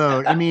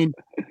explode. I mean,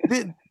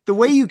 the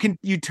way you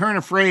turn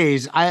a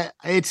phrase,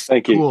 it's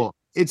Thank cool.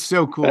 You. It's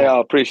so cool. I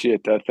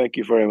appreciate that. Thank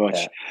you very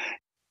much.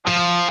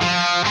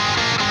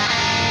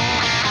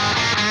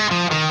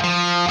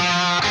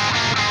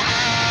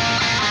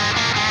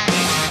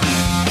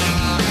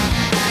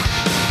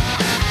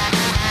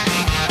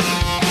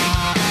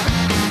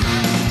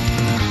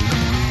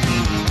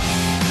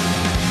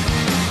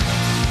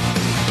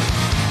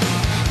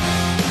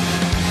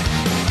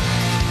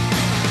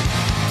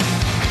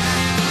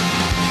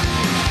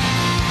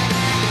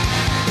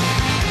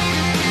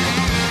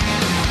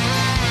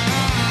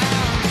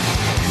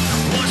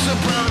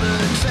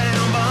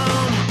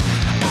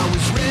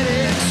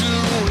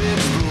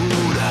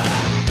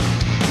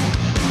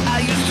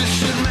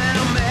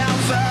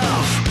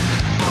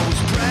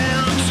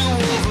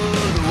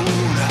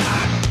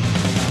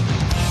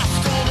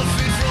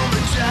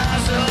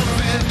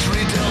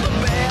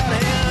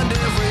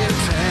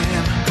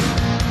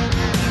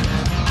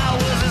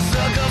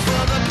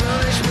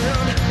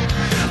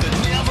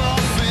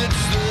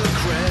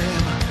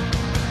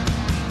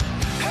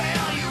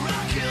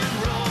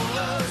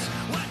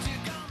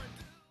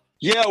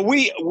 Yeah,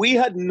 we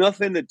had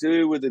nothing to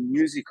do with the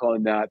music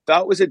on that.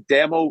 That was a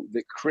demo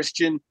that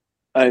Christian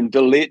and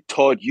the late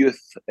Todd Youth,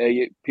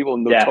 people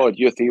know Todd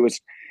Youth. He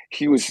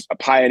was a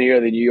pioneer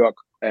of the New York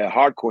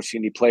hardcore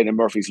scene. He played in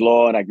Murphy's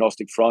Law and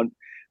Agnostic Front.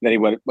 And then he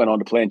went on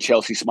to play in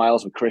Chelsea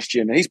Smiles with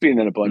Christian. And he's been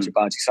in a bunch of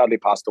bands. He sadly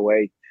passed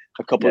away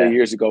a couple of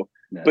years ago.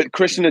 But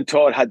Christian and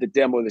Todd had the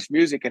demo of this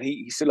music, and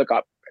he said, "Look,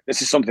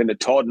 this is something that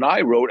Todd and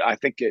I wrote. I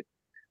think it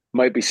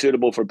might be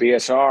suitable for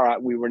BSR.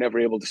 We were never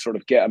able to sort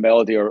of get a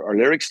melody or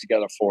lyrics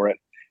together for it."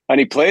 And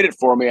he played it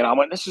for me, and I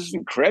went, "This is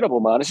incredible,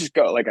 man. This has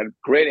got like a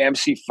great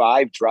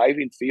MC5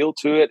 driving feel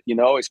to it. You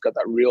know, it's got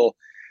that real,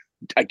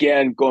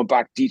 again, going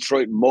back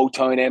Detroit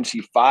Motown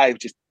MC5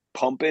 just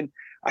pumping."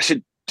 I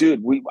said,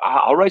 "Dude,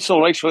 I'll write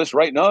some lyrics for this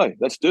right now.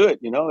 Let's do it.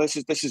 You know, this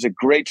is a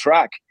great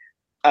track."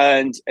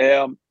 And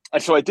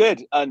so I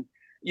did. And,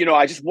 you know,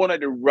 I just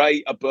wanted to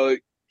write about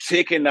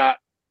taking that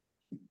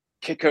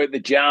kick out the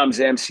jams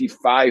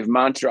MC5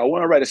 mantra. I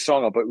want to write a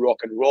song about rock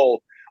and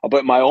roll,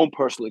 about my own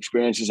personal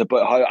experiences,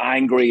 about how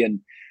angry and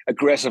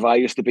aggressive I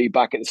used to be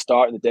back at the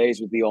start of the days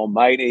with the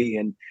Almighty,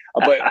 and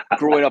about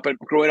growing up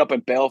in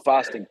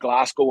Belfast and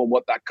Glasgow, and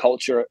what that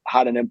culture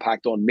had an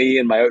impact on me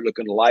and my outlook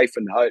on life,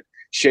 and how it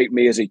shaped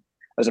me as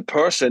a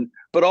person.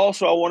 But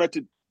also I wanted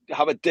to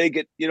have a dig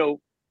at, you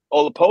know,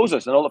 all the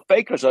posers and all the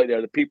fakers out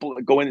there, the people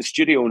that go in the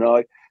studio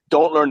now,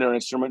 don't learn their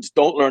instruments,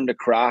 don't learn the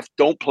craft,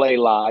 don't play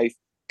live,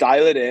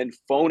 dial it in,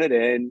 phone it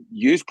in,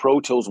 use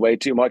Pro Tools way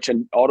too much,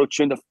 and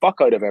auto-tune the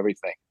fuck out of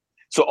everything.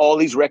 So all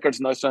these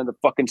records now sound the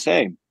fucking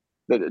same.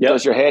 That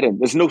does your head in.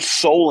 There's no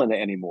soul in it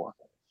anymore.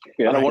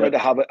 Yeah, and I wanted to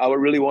have it. I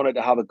really wanted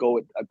to have a go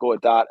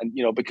at that, and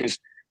you know, because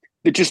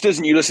it just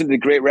isn't. You listen to the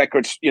great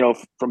records, you know,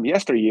 from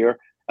yesteryear,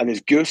 and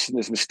there's goofs and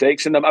there's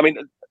mistakes in them. I mean,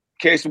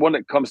 case one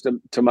that comes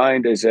to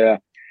mind is the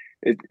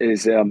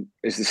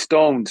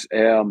Stones.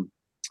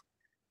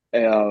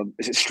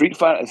 Is it Street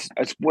Fighter?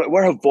 It's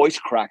where her voice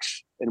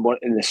cracks in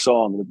the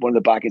song. One of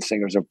the backing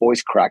singers, her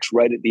voice cracks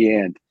right at the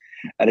end,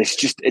 and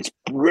it's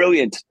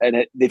brilliant,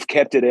 and they've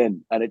kept it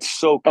in, and it's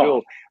so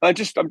cool.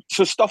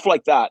 So stuff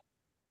like that,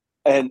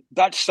 and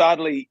that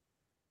sadly,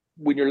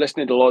 when you're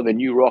listening to a lot of the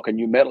new rock and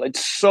new metal,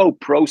 it's so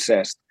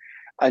processed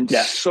and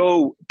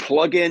so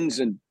plugins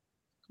and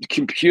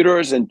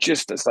computers, and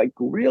just it's like,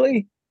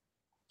 really,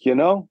 you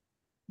know,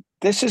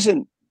 this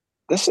isn't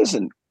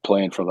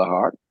playing for the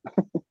heart.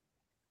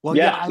 Well,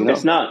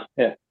 it's not.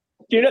 Yeah,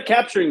 you're not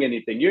capturing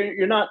anything.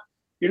 You're not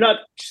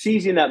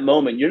seizing that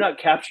moment. You're not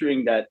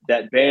capturing that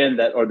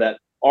band or that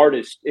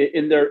artist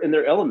in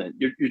their element.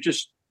 You're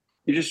just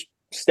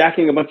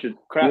stacking a bunch of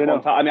crap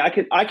on top. I mean, I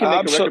can make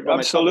a record by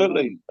myself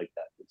like that.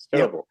 It's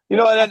terrible. You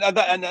know,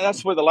 and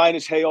that's where the line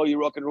is, "Hey, all you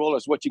rock and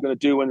rollers, what you going to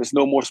do when there's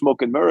no more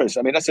smoke and mirrors?"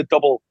 I mean, that's a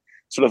double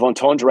sort of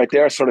entendre right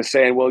there, sort of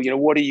saying, well, you know,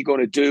 what are you going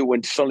to do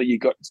when suddenly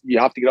you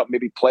have to get up,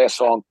 maybe play a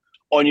song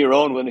on your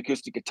own with an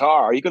acoustic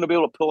guitar? Are you going to be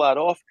able to pull that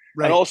off?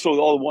 Right. And also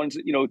all the ones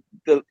that, you know,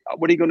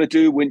 what are you going to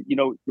do when, you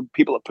know, the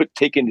people that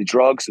take in the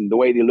drugs and the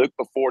way they look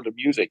before the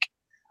music?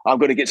 I'm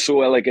going to get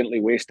so elegantly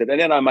wasted, and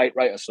then I might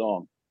write a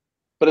song.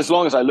 But as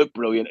long as I look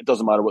brilliant, it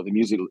doesn't matter what the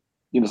music,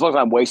 you know, as long as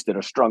I'm wasted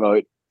or strung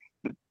out,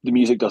 the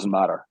music doesn't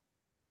matter.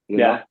 You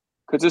know?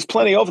 Because there's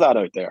plenty of that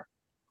out there.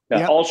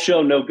 Yeah. All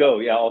show, no go.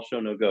 Yeah. All show,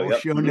 no go. All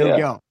show, no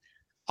go.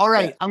 All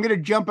right. Yeah. I'm going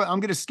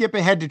to skip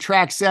ahead to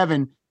track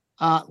 7.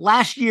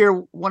 Last year,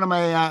 one of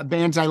my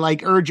bands I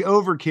like, Urge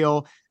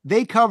Overkill,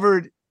 they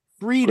covered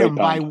Freedom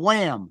by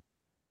Wham.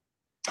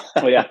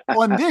 Oh, yeah.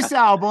 On this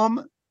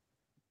album,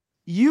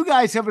 you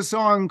guys have a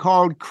song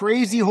called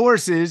Crazy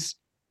Horses.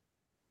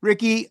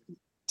 Ricky,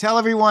 tell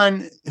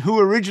everyone who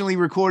originally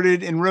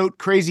recorded and wrote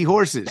Crazy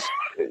Horses.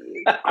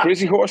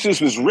 Crazy Horses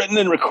was written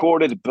and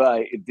recorded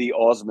by the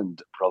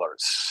Osmond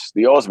brothers,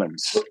 the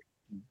Osmonds.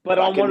 But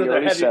on one of the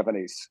early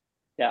 70s.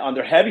 Yeah, on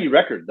their heavy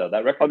record, though.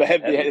 That record. On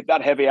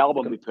that heavy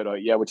album they put out,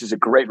 which is a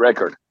great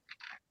record.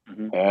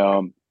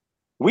 Mm-hmm.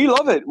 We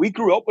love it. We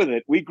grew up with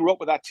it. We grew up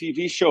with that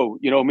TV show.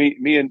 You know,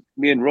 me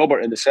and Robert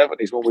in the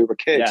 70s when we were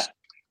kids.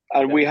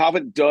 Yeah. And we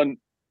haven't done.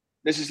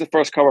 This is the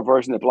first cover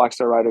version that Black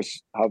Star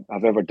Riders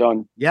have ever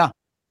done. Yeah.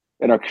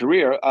 In our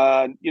career,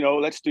 and you know,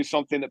 let's do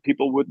something that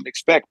people wouldn't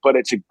expect. But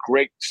it's a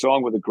great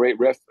song with a great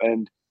riff,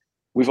 and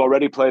we've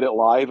already played it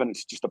live, and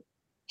it's just a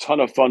ton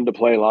of fun to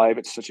play live.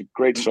 It's such a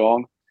great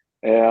song.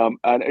 And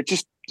it's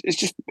just,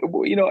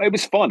 you know, it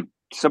was fun.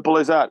 Simple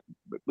as that.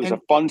 It was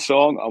a fun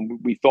song, and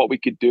we thought we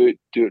could do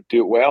it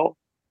well,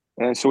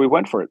 and so we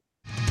went for it.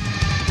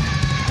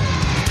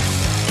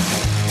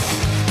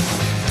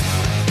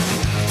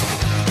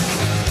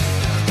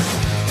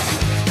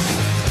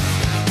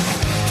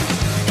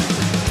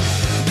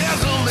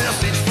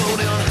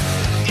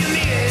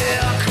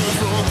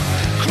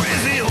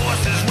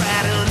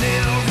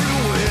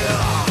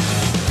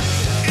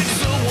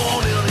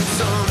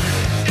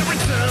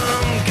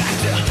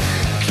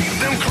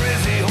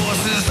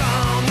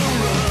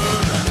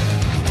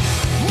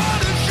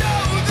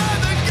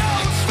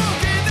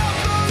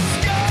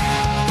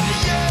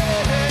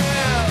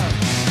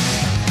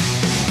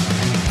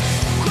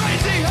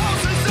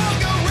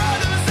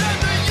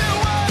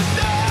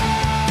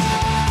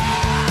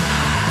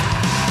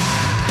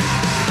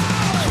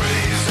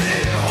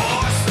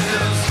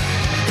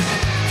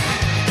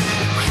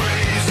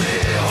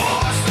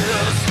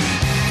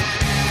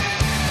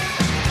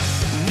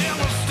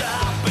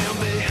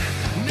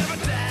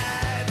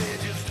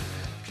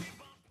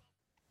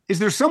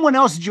 there someone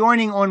else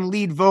joining on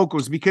lead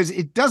vocals? Because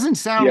it doesn't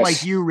sound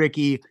like you,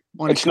 Ricky,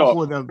 on a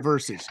couple of the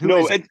verses.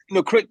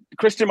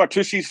 Christian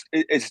Martucci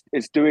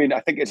is doing, I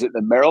think, is it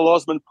the Merrill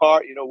Osmond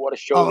part? What a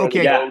show. Oh,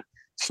 okay.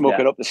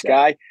 Smoking up the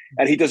sky.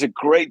 And he does a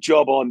great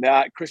job on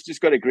that. Christian's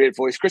got a great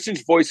voice.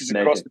 Christian's voice is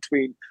a cross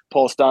between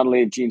Paul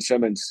Stanley and Gene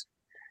Simmons.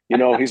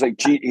 He's like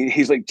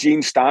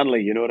Gene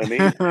Stanley. You know what I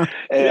mean?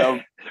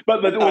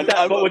 But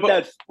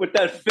with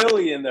that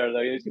Philly in there,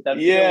 though. With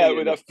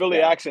that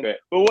Philly accent. Great.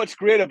 But what's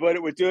great about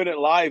it, we're doing it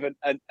live,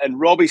 and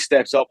Robbie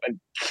steps up and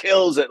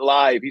kills it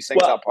live. He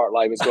sings that part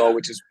live as well,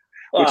 which is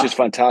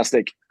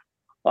fantastic.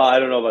 I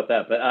don't know about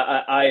that, but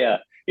I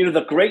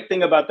the great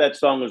thing about that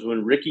song was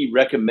when Ricky's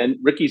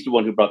the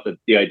one who brought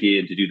the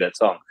idea in to do that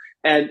song,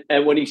 and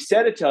when he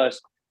said it to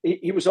us,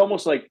 he was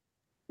almost like,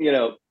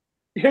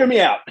 hear me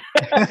out.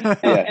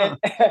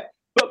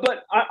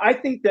 But I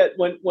think that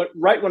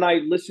when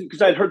I listened,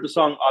 because I'd heard the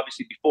song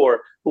obviously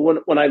before,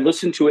 but when I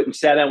listened to it and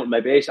sat down with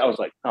my bass, I was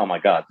like, oh my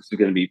God, this is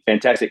going to be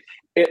fantastic.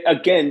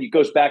 It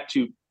goes back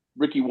to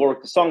Ricky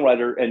Warwick, the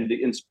songwriter, and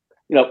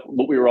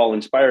what we were all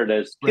inspired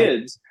as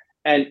kids.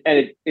 And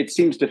it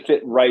seems to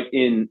fit right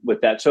in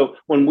with that. So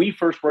when we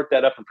first worked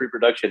that up in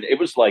pre-production, it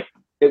was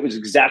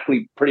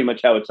exactly pretty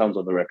much how it sounds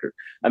on the record.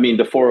 I mean,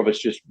 the four of us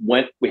just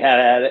we had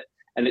at it,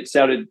 and it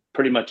sounded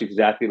pretty much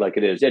exactly like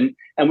it is. And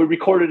we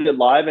recorded it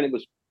live, and it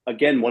was,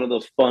 again, one of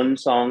those fun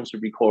songs to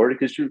record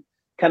because you're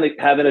kind of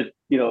having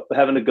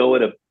to go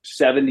at a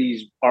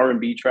 70s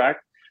R&B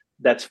track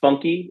that's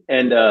funky.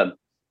 And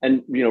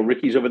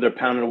Ricky's over there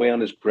pounding away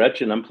on his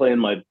Gretsch, and I'm playing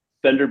my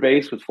Fender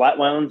bass with flat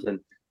wounds, and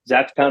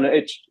Zach's pounding.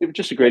 It was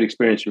just a great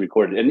experience to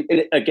record it.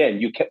 And again,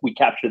 we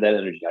capture that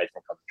energy, I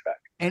think, on the track.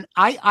 And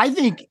I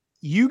think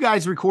you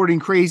guys recording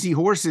Crazy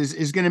Horses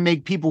is going to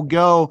make people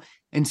go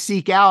and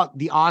seek out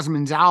the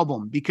Osmonds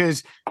album,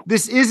 because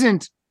this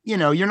isn't,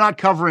 you're not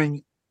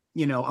covering,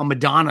 a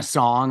Madonna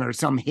song or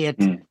some hit.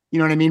 You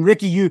know what I mean?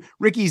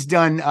 Ricky's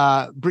done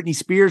Britney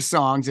Spears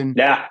songs and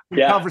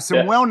cover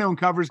some well-known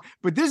covers,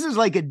 but this is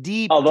like a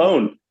deep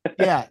Alone.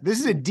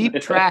 This is a deep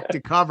track to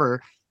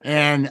cover.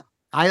 And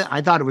I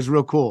thought it was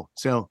real cool.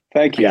 So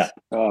thank you.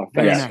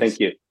 Nice.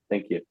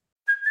 Thank you.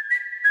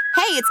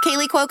 Hey, it's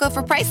Kaylee Cuoco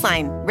for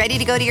Priceline. Ready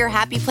to go to your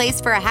happy place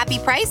for a happy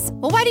price?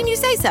 Well, why didn't you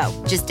say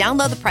so? Just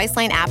download the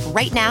Priceline app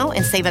right now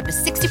and save up to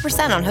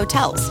 60% on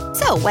hotels.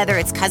 So whether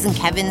it's Cousin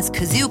Kevin's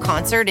Kazoo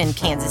Concert in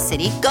Kansas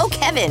City, go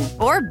Kevin,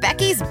 or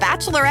Becky's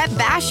Bachelorette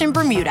Bash in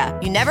Bermuda,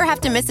 you never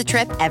have to miss a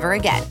trip ever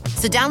again.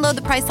 So download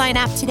the Priceline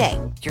app today.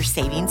 Your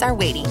savings are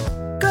waiting.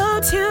 Go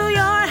to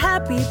your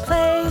happy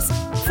place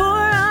for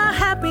a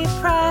happy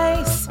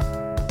price.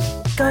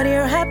 Go to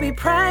your happy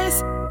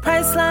price,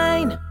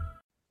 Priceline.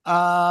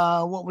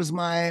 What was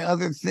my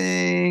other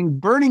thing?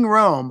 Burning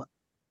Rome.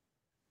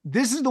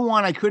 This is the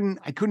one I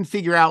couldn't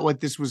figure out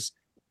what this was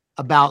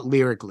about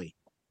lyrically.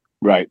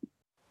 Right.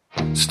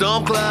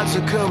 Storm clouds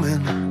are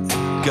coming.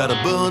 Gotta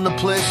burn the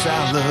place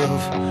I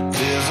love.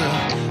 There's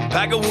a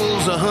pack of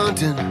wolves are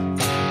hunting.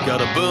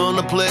 Gotta burn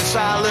the place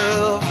I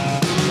love.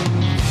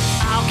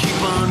 I'll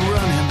keep on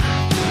running.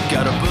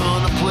 Gotta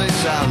burn the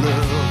place I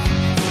love.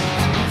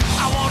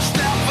 I won't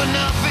stop for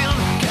nothing.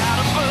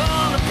 Gotta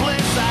burn the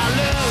place I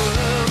love.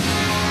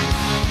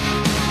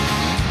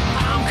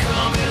 I'm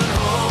coming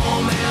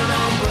home and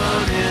I'm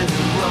burning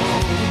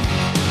Rome.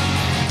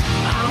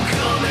 I'm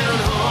coming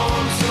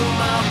home to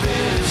my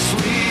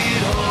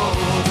bittersweet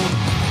home.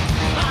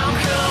 I'm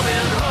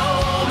coming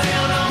home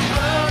and I'm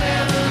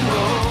burning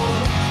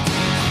Rome.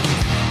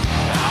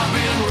 I've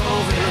been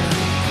roving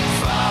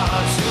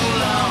far too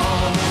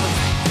long.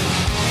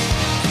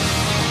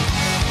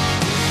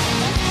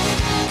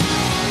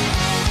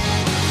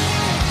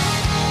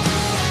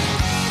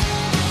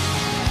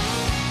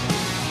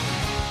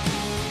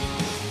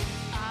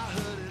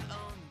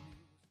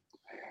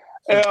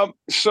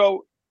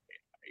 So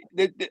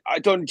I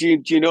don't.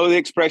 Do you know the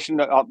expression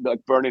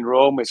like burning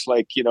Rome? It's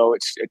like,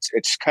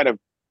 it's kind of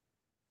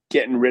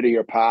getting rid of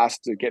your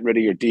past, getting rid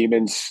of your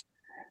demons,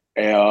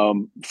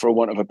 for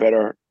want of a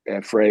better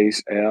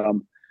phrase.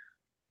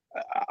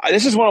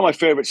 This is one of my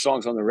favorite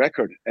songs on the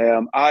record.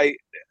 I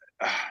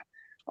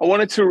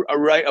wanted to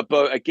write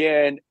about,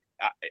 again,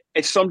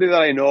 it's something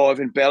that I know I've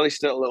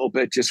embellished it a little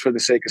bit just for the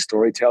sake of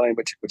storytelling,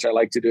 which I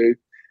like to do.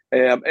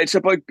 It's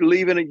about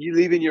leaving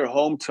your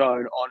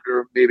hometown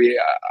under maybe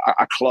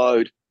a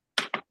cloud,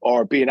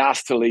 or being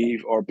asked to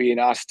leave, or being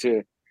asked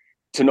to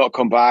not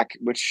come back,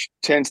 which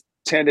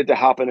tended to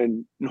happen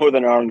in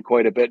Northern Ireland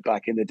quite a bit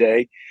back in the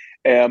day.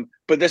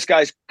 But this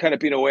guy's kind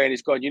of been away, and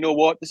he's gone, you know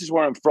what? This is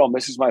where I'm from.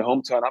 This is my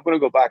hometown. I'm going to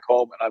go back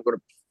home, and I'm going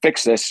to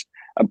fix this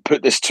and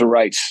put this to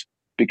rights,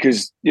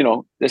 because,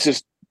 this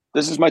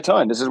is my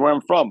town. This is where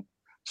I'm from.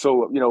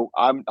 So,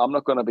 I'm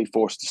not going to be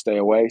forced to stay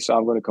away. So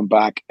I'm going to come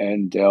back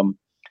and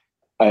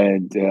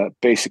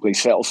basically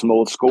settle some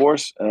old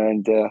scores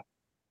and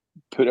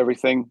put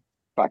everything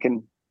back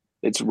in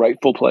its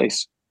rightful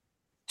place.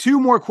 Two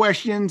more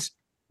questions.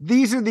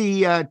 These are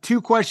the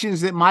two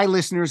questions that my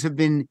listeners have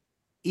been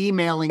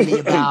emailing me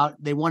about.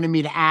 They wanted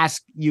me to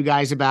ask you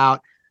guys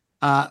about.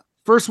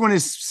 First one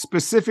is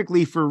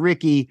specifically for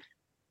Ricky.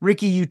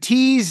 Ricky, you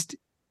teased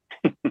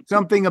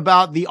something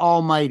about the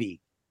Almighty.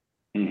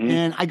 Mm-hmm.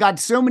 And I got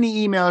so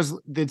many emails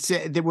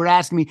that were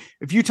asking me,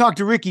 if you talk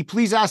to Ricky,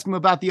 please ask him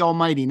about the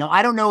Almighty. Now,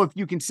 I don't know if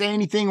you can say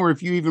anything or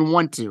if you even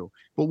want to,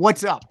 but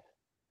what's up?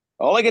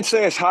 All I can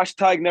say is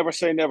hashtag never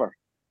say never.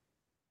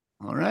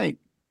 All right.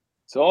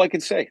 That's all I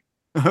can say.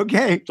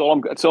 Okay.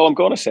 That's all I'm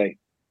going to say.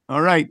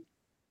 All right.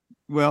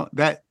 Well,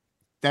 that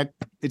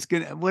it's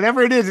going to,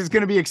 whatever it is, it's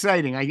going to be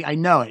exciting. I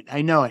know it.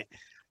 I know it.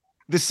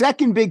 The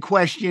second big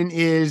question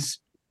is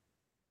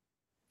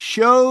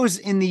shows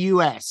in the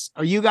US.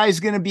 Are you guys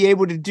going to be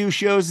able to do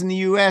shows in the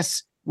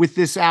US with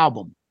this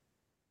album?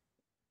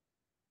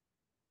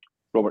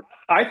 Robert.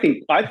 I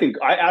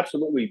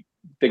absolutely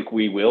think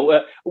we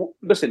will.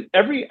 Listen,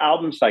 every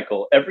album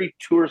cycle, every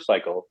tour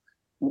cycle,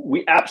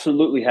 we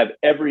absolutely have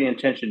every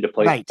intention to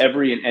play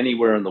every and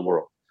anywhere in the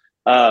world.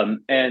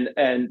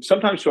 And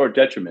sometimes to our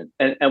detriment.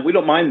 And we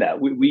don't mind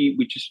that.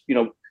 We just,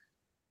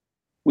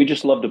 we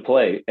just love to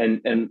play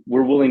and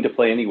we're willing to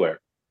play anywhere.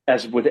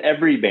 As with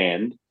every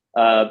band,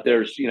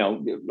 there's,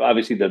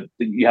 obviously it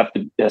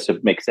has to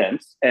make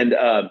sense. And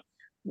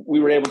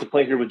we were able to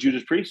play here with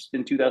Judas Priest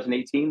in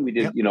 2018. We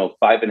did,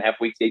 5.5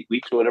 weeks, 8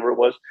 weeks, or whatever it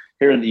was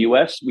here in the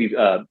US.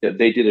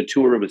 They did a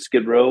tour with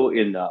Skid Row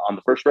on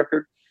the first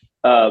record.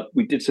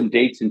 We did some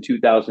dates in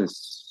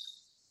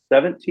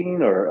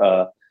 2017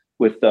 or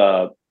with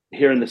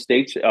here in the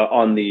States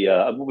on the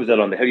what was that,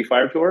 on the Heavy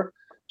Fire tour.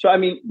 So I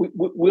mean,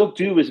 we'll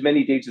do as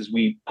many dates as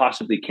we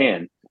possibly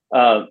can.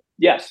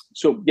 Yes.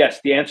 So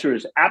yes, the answer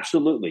is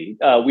absolutely.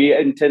 We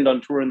intend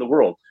on touring the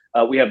world.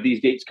 We have these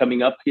dates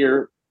coming up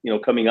here,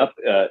 coming up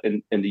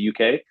in the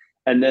UK,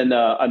 and then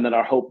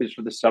our hope is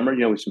for the summer,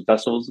 with some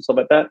festivals and stuff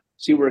like that.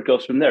 See where it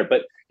goes from there.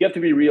 But you have to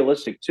be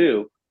realistic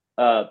too.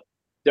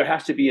 There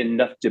has to be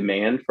enough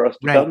demand for us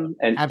to come,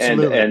 and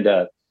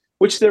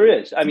which there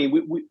is. I mean,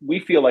 we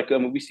feel like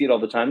we see it all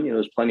the time.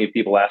 There's plenty of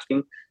people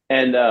asking,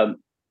 and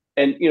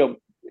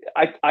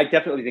I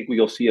definitely think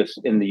we'll see us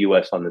in the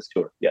US on this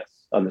tour. Yes,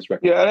 on this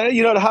record. Yeah,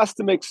 it has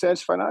to make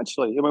sense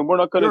financially. I mean, we're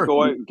not going to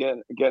go out and get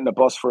in a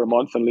bus for a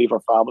month and leave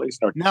our families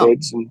and our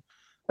kids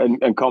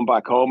and come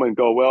back home and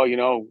go, well,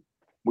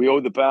 we owe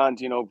the band,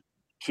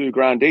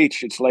 $2,000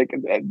 each. It's like,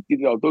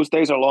 those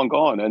days are long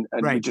gone, and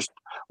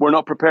we're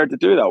not prepared to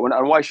do that.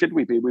 And why should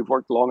we be? We've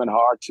worked long and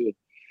hard to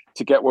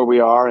get where we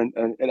are, and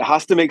it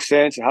has to make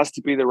sense. It has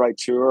to be the right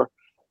tour,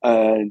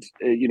 and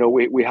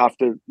we have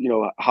to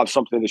have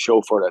something to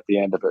show for it at the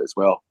end of it as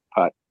well,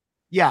 Pat.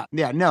 Yeah,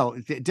 no,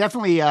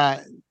 definitely.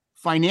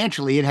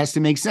 Financially, it has to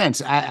make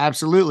sense.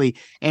 Absolutely.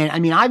 And I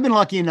mean, I've been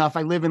lucky enough.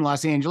 I live in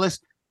Los Angeles.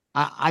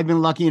 I've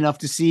been lucky enough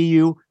to see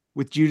you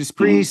with Judas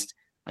Priest.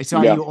 Mm-hmm. I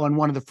saw you on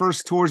one of the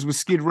first tours with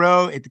Skid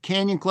Row at the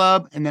Canyon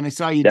Club, and then I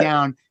saw you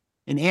down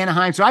in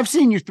Anaheim. So I've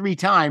seen you 3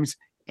 times.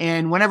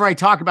 And whenever I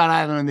talk about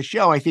it on the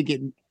show, I think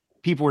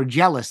people are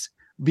jealous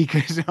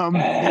because they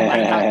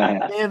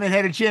haven't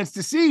had a chance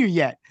to see you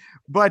yet.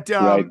 But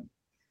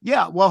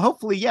yeah, well,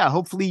 hopefully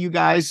you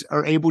guys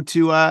are able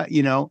to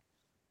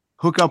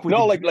hook up with.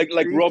 No, like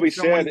Robbie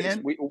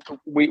said,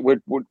 we're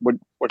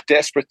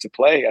desperate to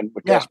play, and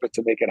we're desperate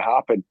to make it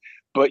happen.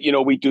 But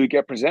we do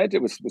get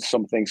presented with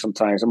some things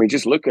sometimes, and we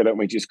just look at it and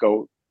we just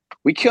go,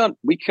 we can't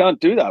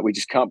do that. We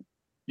just can't,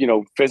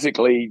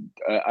 physically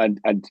and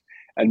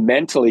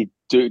mentally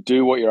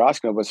do what you're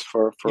asking of us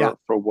for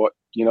what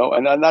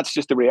and that's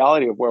just the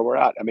reality of where we're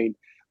at. I mean,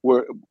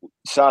 we're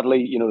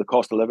sadly, the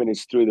cost of living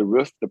is through the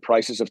roof. The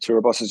prices of tour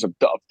buses have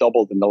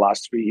doubled in the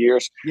last 3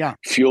 years. Yeah,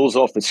 fuel's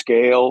off the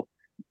scale.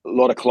 A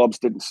lot of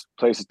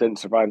places didn't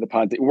survive the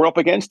pandemic. We're up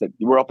against it.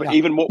 We're up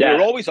even more.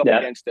 We're always up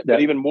against it, but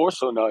even more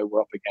so now.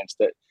 We're up against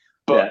it.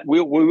 But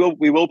we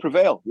will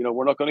prevail.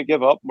 We're not going to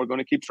give up. We're going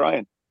to keep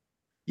trying.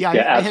 Yeah,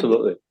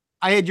 absolutely.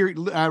 I had your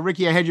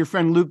Ricky. I had your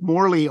friend Luke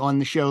Morley on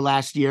the show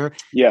last year.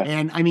 Yeah,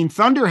 and I mean,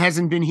 Thunder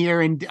hasn't been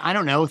here in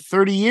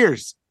 30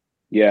 years.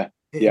 Yeah.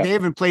 They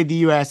haven't played the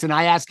U.S. And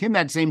I asked him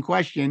that same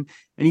question,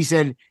 and he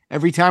said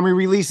every time we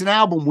release an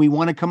album, we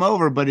want to come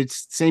over, but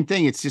it's the same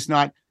thing. It's just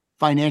not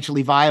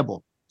financially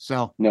viable.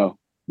 So no.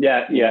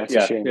 Yeah.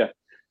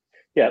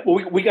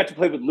 Well, we got to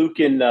play with Luke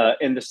in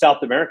the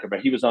South America, but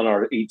he was on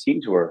our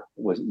 18 tour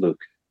with Luke.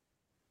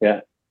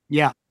 Yeah.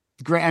 Yeah.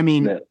 Great. I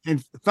mean,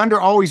 and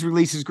Thunder always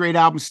releases great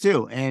albums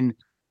too. And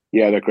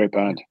they're a great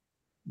band.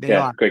 They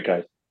are great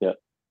guys. Yeah.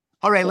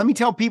 All right. Let me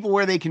tell people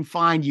where they can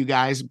find you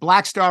guys.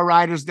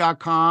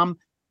 BlackStarRiders.com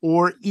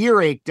or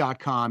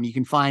Earache.com. You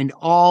can find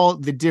all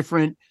the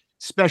different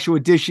special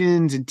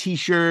editions and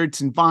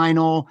t-shirts and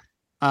vinyl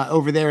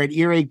over there at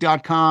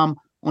Earache.com.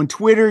 On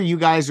Twitter, you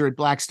guys are at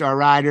Black Star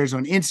Riders.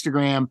 On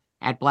Instagram,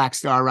 at Black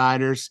Star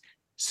Riders.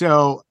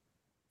 So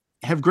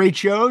have great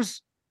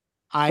shows.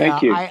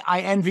 Thank you. I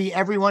envy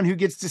everyone who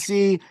gets to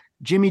see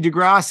Jimmy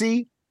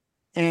DeGrassi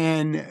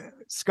and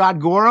Scott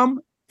Gorham.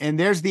 And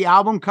there's the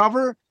album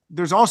cover.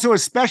 There's also a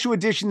special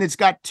edition that's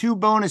got 2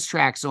 bonus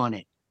tracks on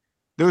it.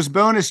 Those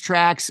bonus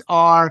tracks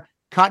are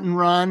Cut and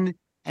Run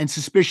and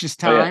Suspicious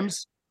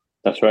Times. Oh,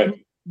 yeah. That's right. And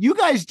you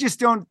guys just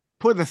don't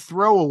put a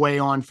throwaway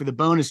on for the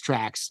bonus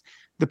tracks.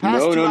 The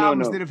past 2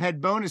 albums that have had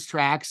bonus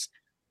tracks,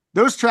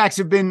 those tracks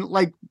have been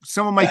like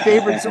some of my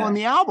favorites on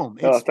the album.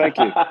 Oh, thank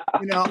you.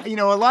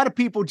 A lot of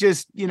people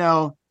just,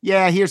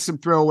 here's some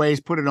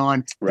throwaways, put it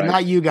on. Right. But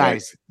not you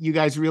guys. Right. You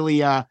guys really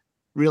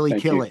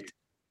kill it.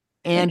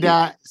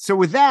 And so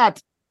with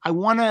that, I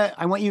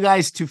want you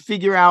guys to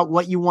figure out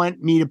what you want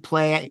me to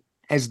play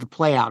as the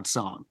play out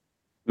song.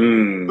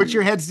 Put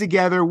your heads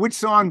together. Which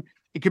song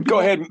it could be? Go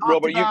ahead,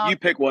 Robert. You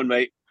pick one,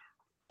 mate.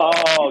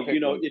 Oh,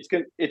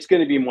 it's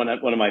going to be one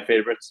of my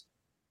favorites.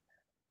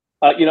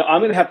 I'm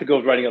going to have to go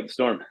with "Riding Up the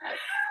Storm."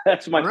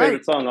 That's my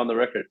favorite song on the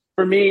record.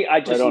 For me, I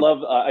just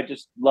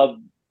love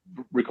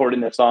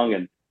recording that song,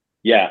 and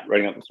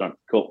 "Riding Up the Storm."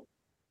 Cool.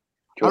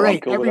 All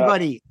right,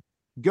 everybody,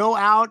 go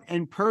out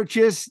and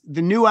purchase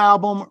the new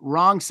album,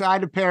 "Wrong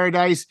Side of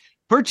Paradise."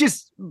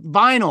 Purchase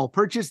vinyl.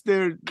 Purchase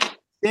the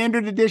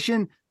standard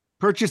edition.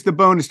 Purchase the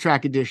bonus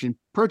track edition.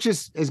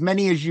 Purchase as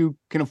many as you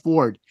can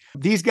afford.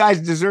 These guys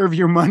deserve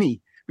your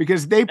money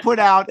because they put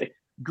out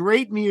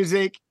great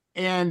music.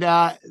 And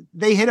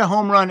they hit a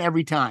home run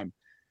every time.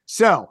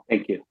 So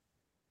thank you.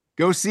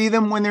 Go see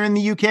them when they're in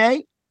the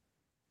UK.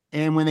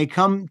 And when they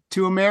come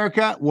to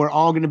America, we're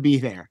all going to be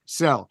there.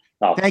 So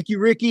thank you,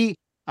 Ricky.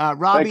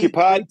 Robbie, thank you,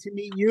 Pat. Great to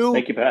meet you.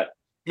 Thank you, Pat.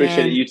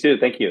 Appreciate it. You too.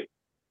 Thank you.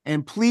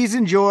 And please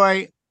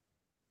enjoy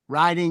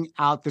Riding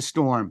Out the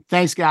Storm.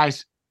 Thanks,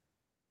 guys.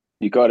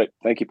 You got it.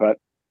 Thank you, Pat.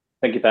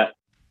 Thank you, Pat.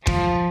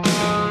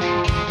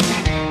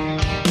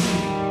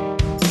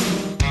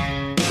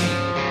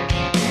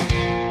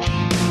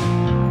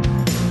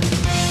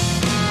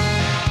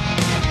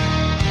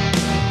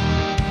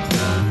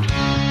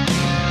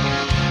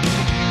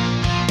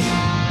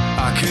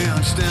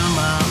 Stand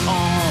my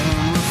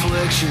own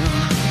reflection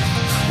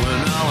when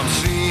all I'm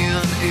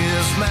seeing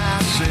is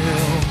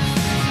myself.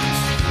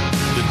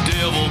 The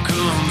devil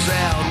comes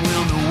out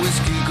when the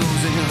whiskey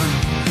goes in.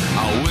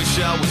 I wish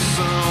I was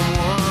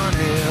someone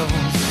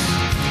else.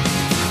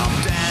 I'm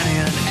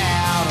dining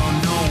out on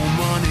no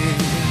money,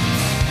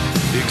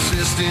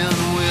 existing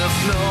with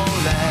no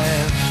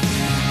life.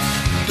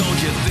 Don't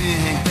you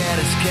think that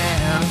it's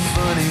kind of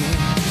funny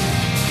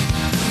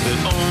that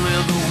only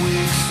the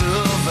weak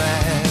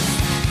survive?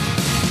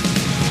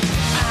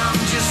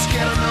 Just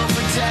get enough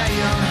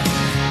Italian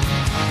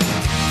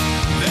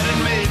that it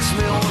makes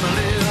me wanna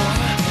live.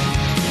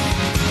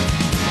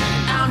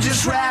 I'm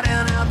just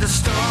riding out the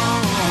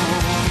storm.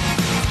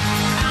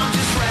 I'm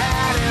just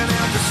riding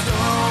out the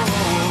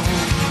storm.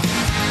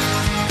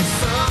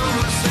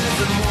 Sunless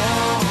and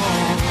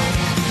warm.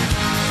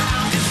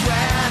 I'm just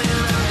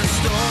riding out the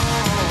storm.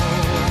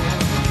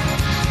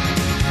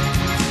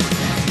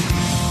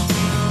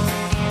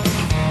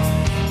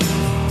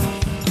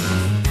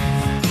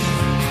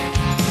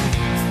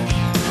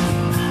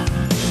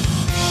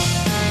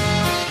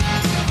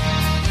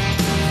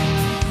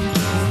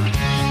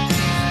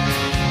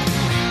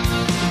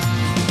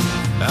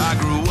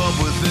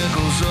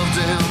 Of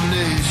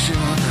damnation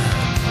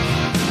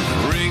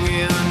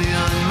ringing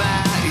in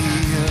my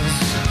ears,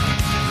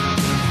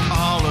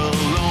 all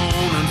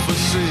alone and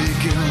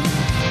forsaken.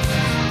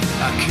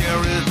 I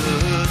carried the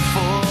hood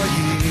for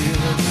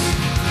years.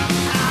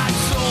 I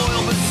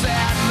toiled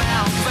beside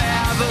my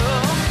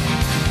father,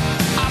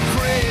 I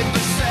prayed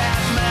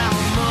beside my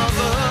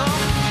mother.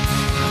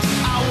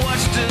 I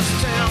watched as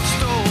town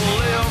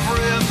stole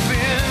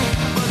everything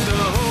but the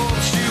hope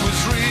she was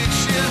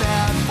reaching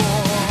out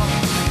for.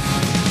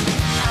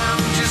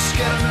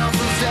 Get enough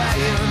of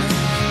dying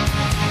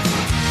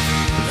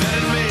that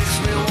it makes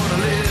me wanna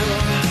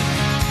live.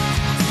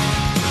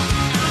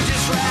 I'm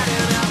just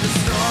riding out the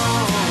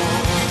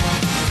storm.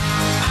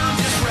 I'm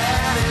just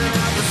riding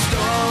out the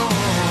storm.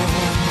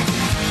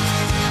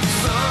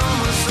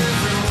 Summer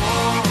says and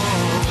warm.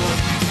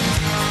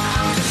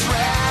 I'm just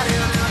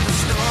riding out the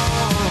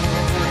storm.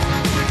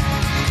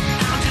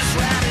 I'm just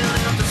riding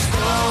out the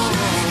storm.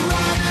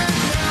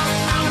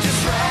 I'm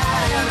just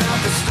riding out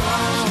the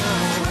storm.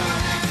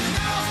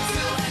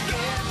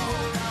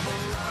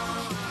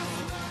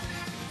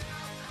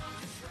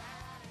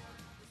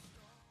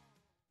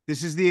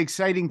 This is the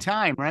exciting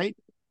time, right?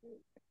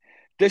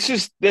 This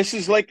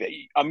is like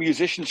a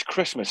musician's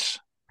Christmas.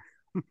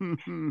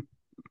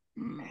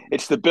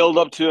 It's the build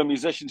up to a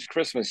musician's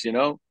Christmas,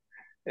 we're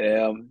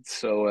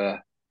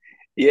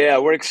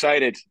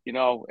excited,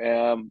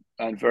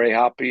 and very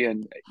happy,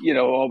 and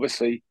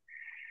obviously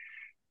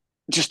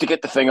just to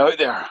get the thing out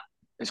there.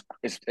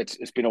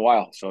 It's been a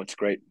while, so it's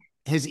great.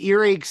 Has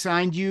Earache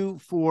signed you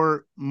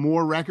for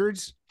more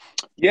records?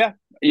 Yeah.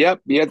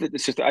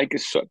 It's just, I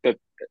guess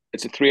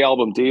it's a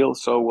 3-album deal,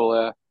 so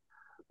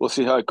we'll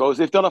see how it goes.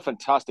 They've done a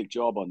fantastic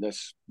job on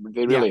this.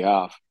 They really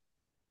have.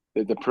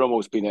 The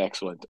promo's been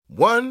excellent.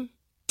 1,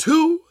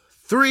 2,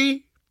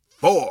 3,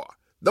 4.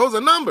 Those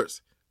are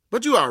numbers,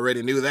 but you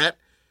already knew that.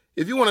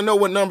 If you want to know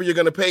what number you're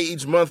going to pay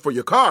each month for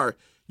your car,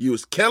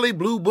 use Kelley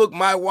Blue Book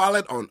My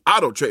Wallet on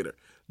Auto Trader.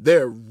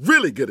 They're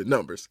really good at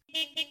numbers.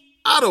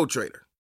 Auto Trader.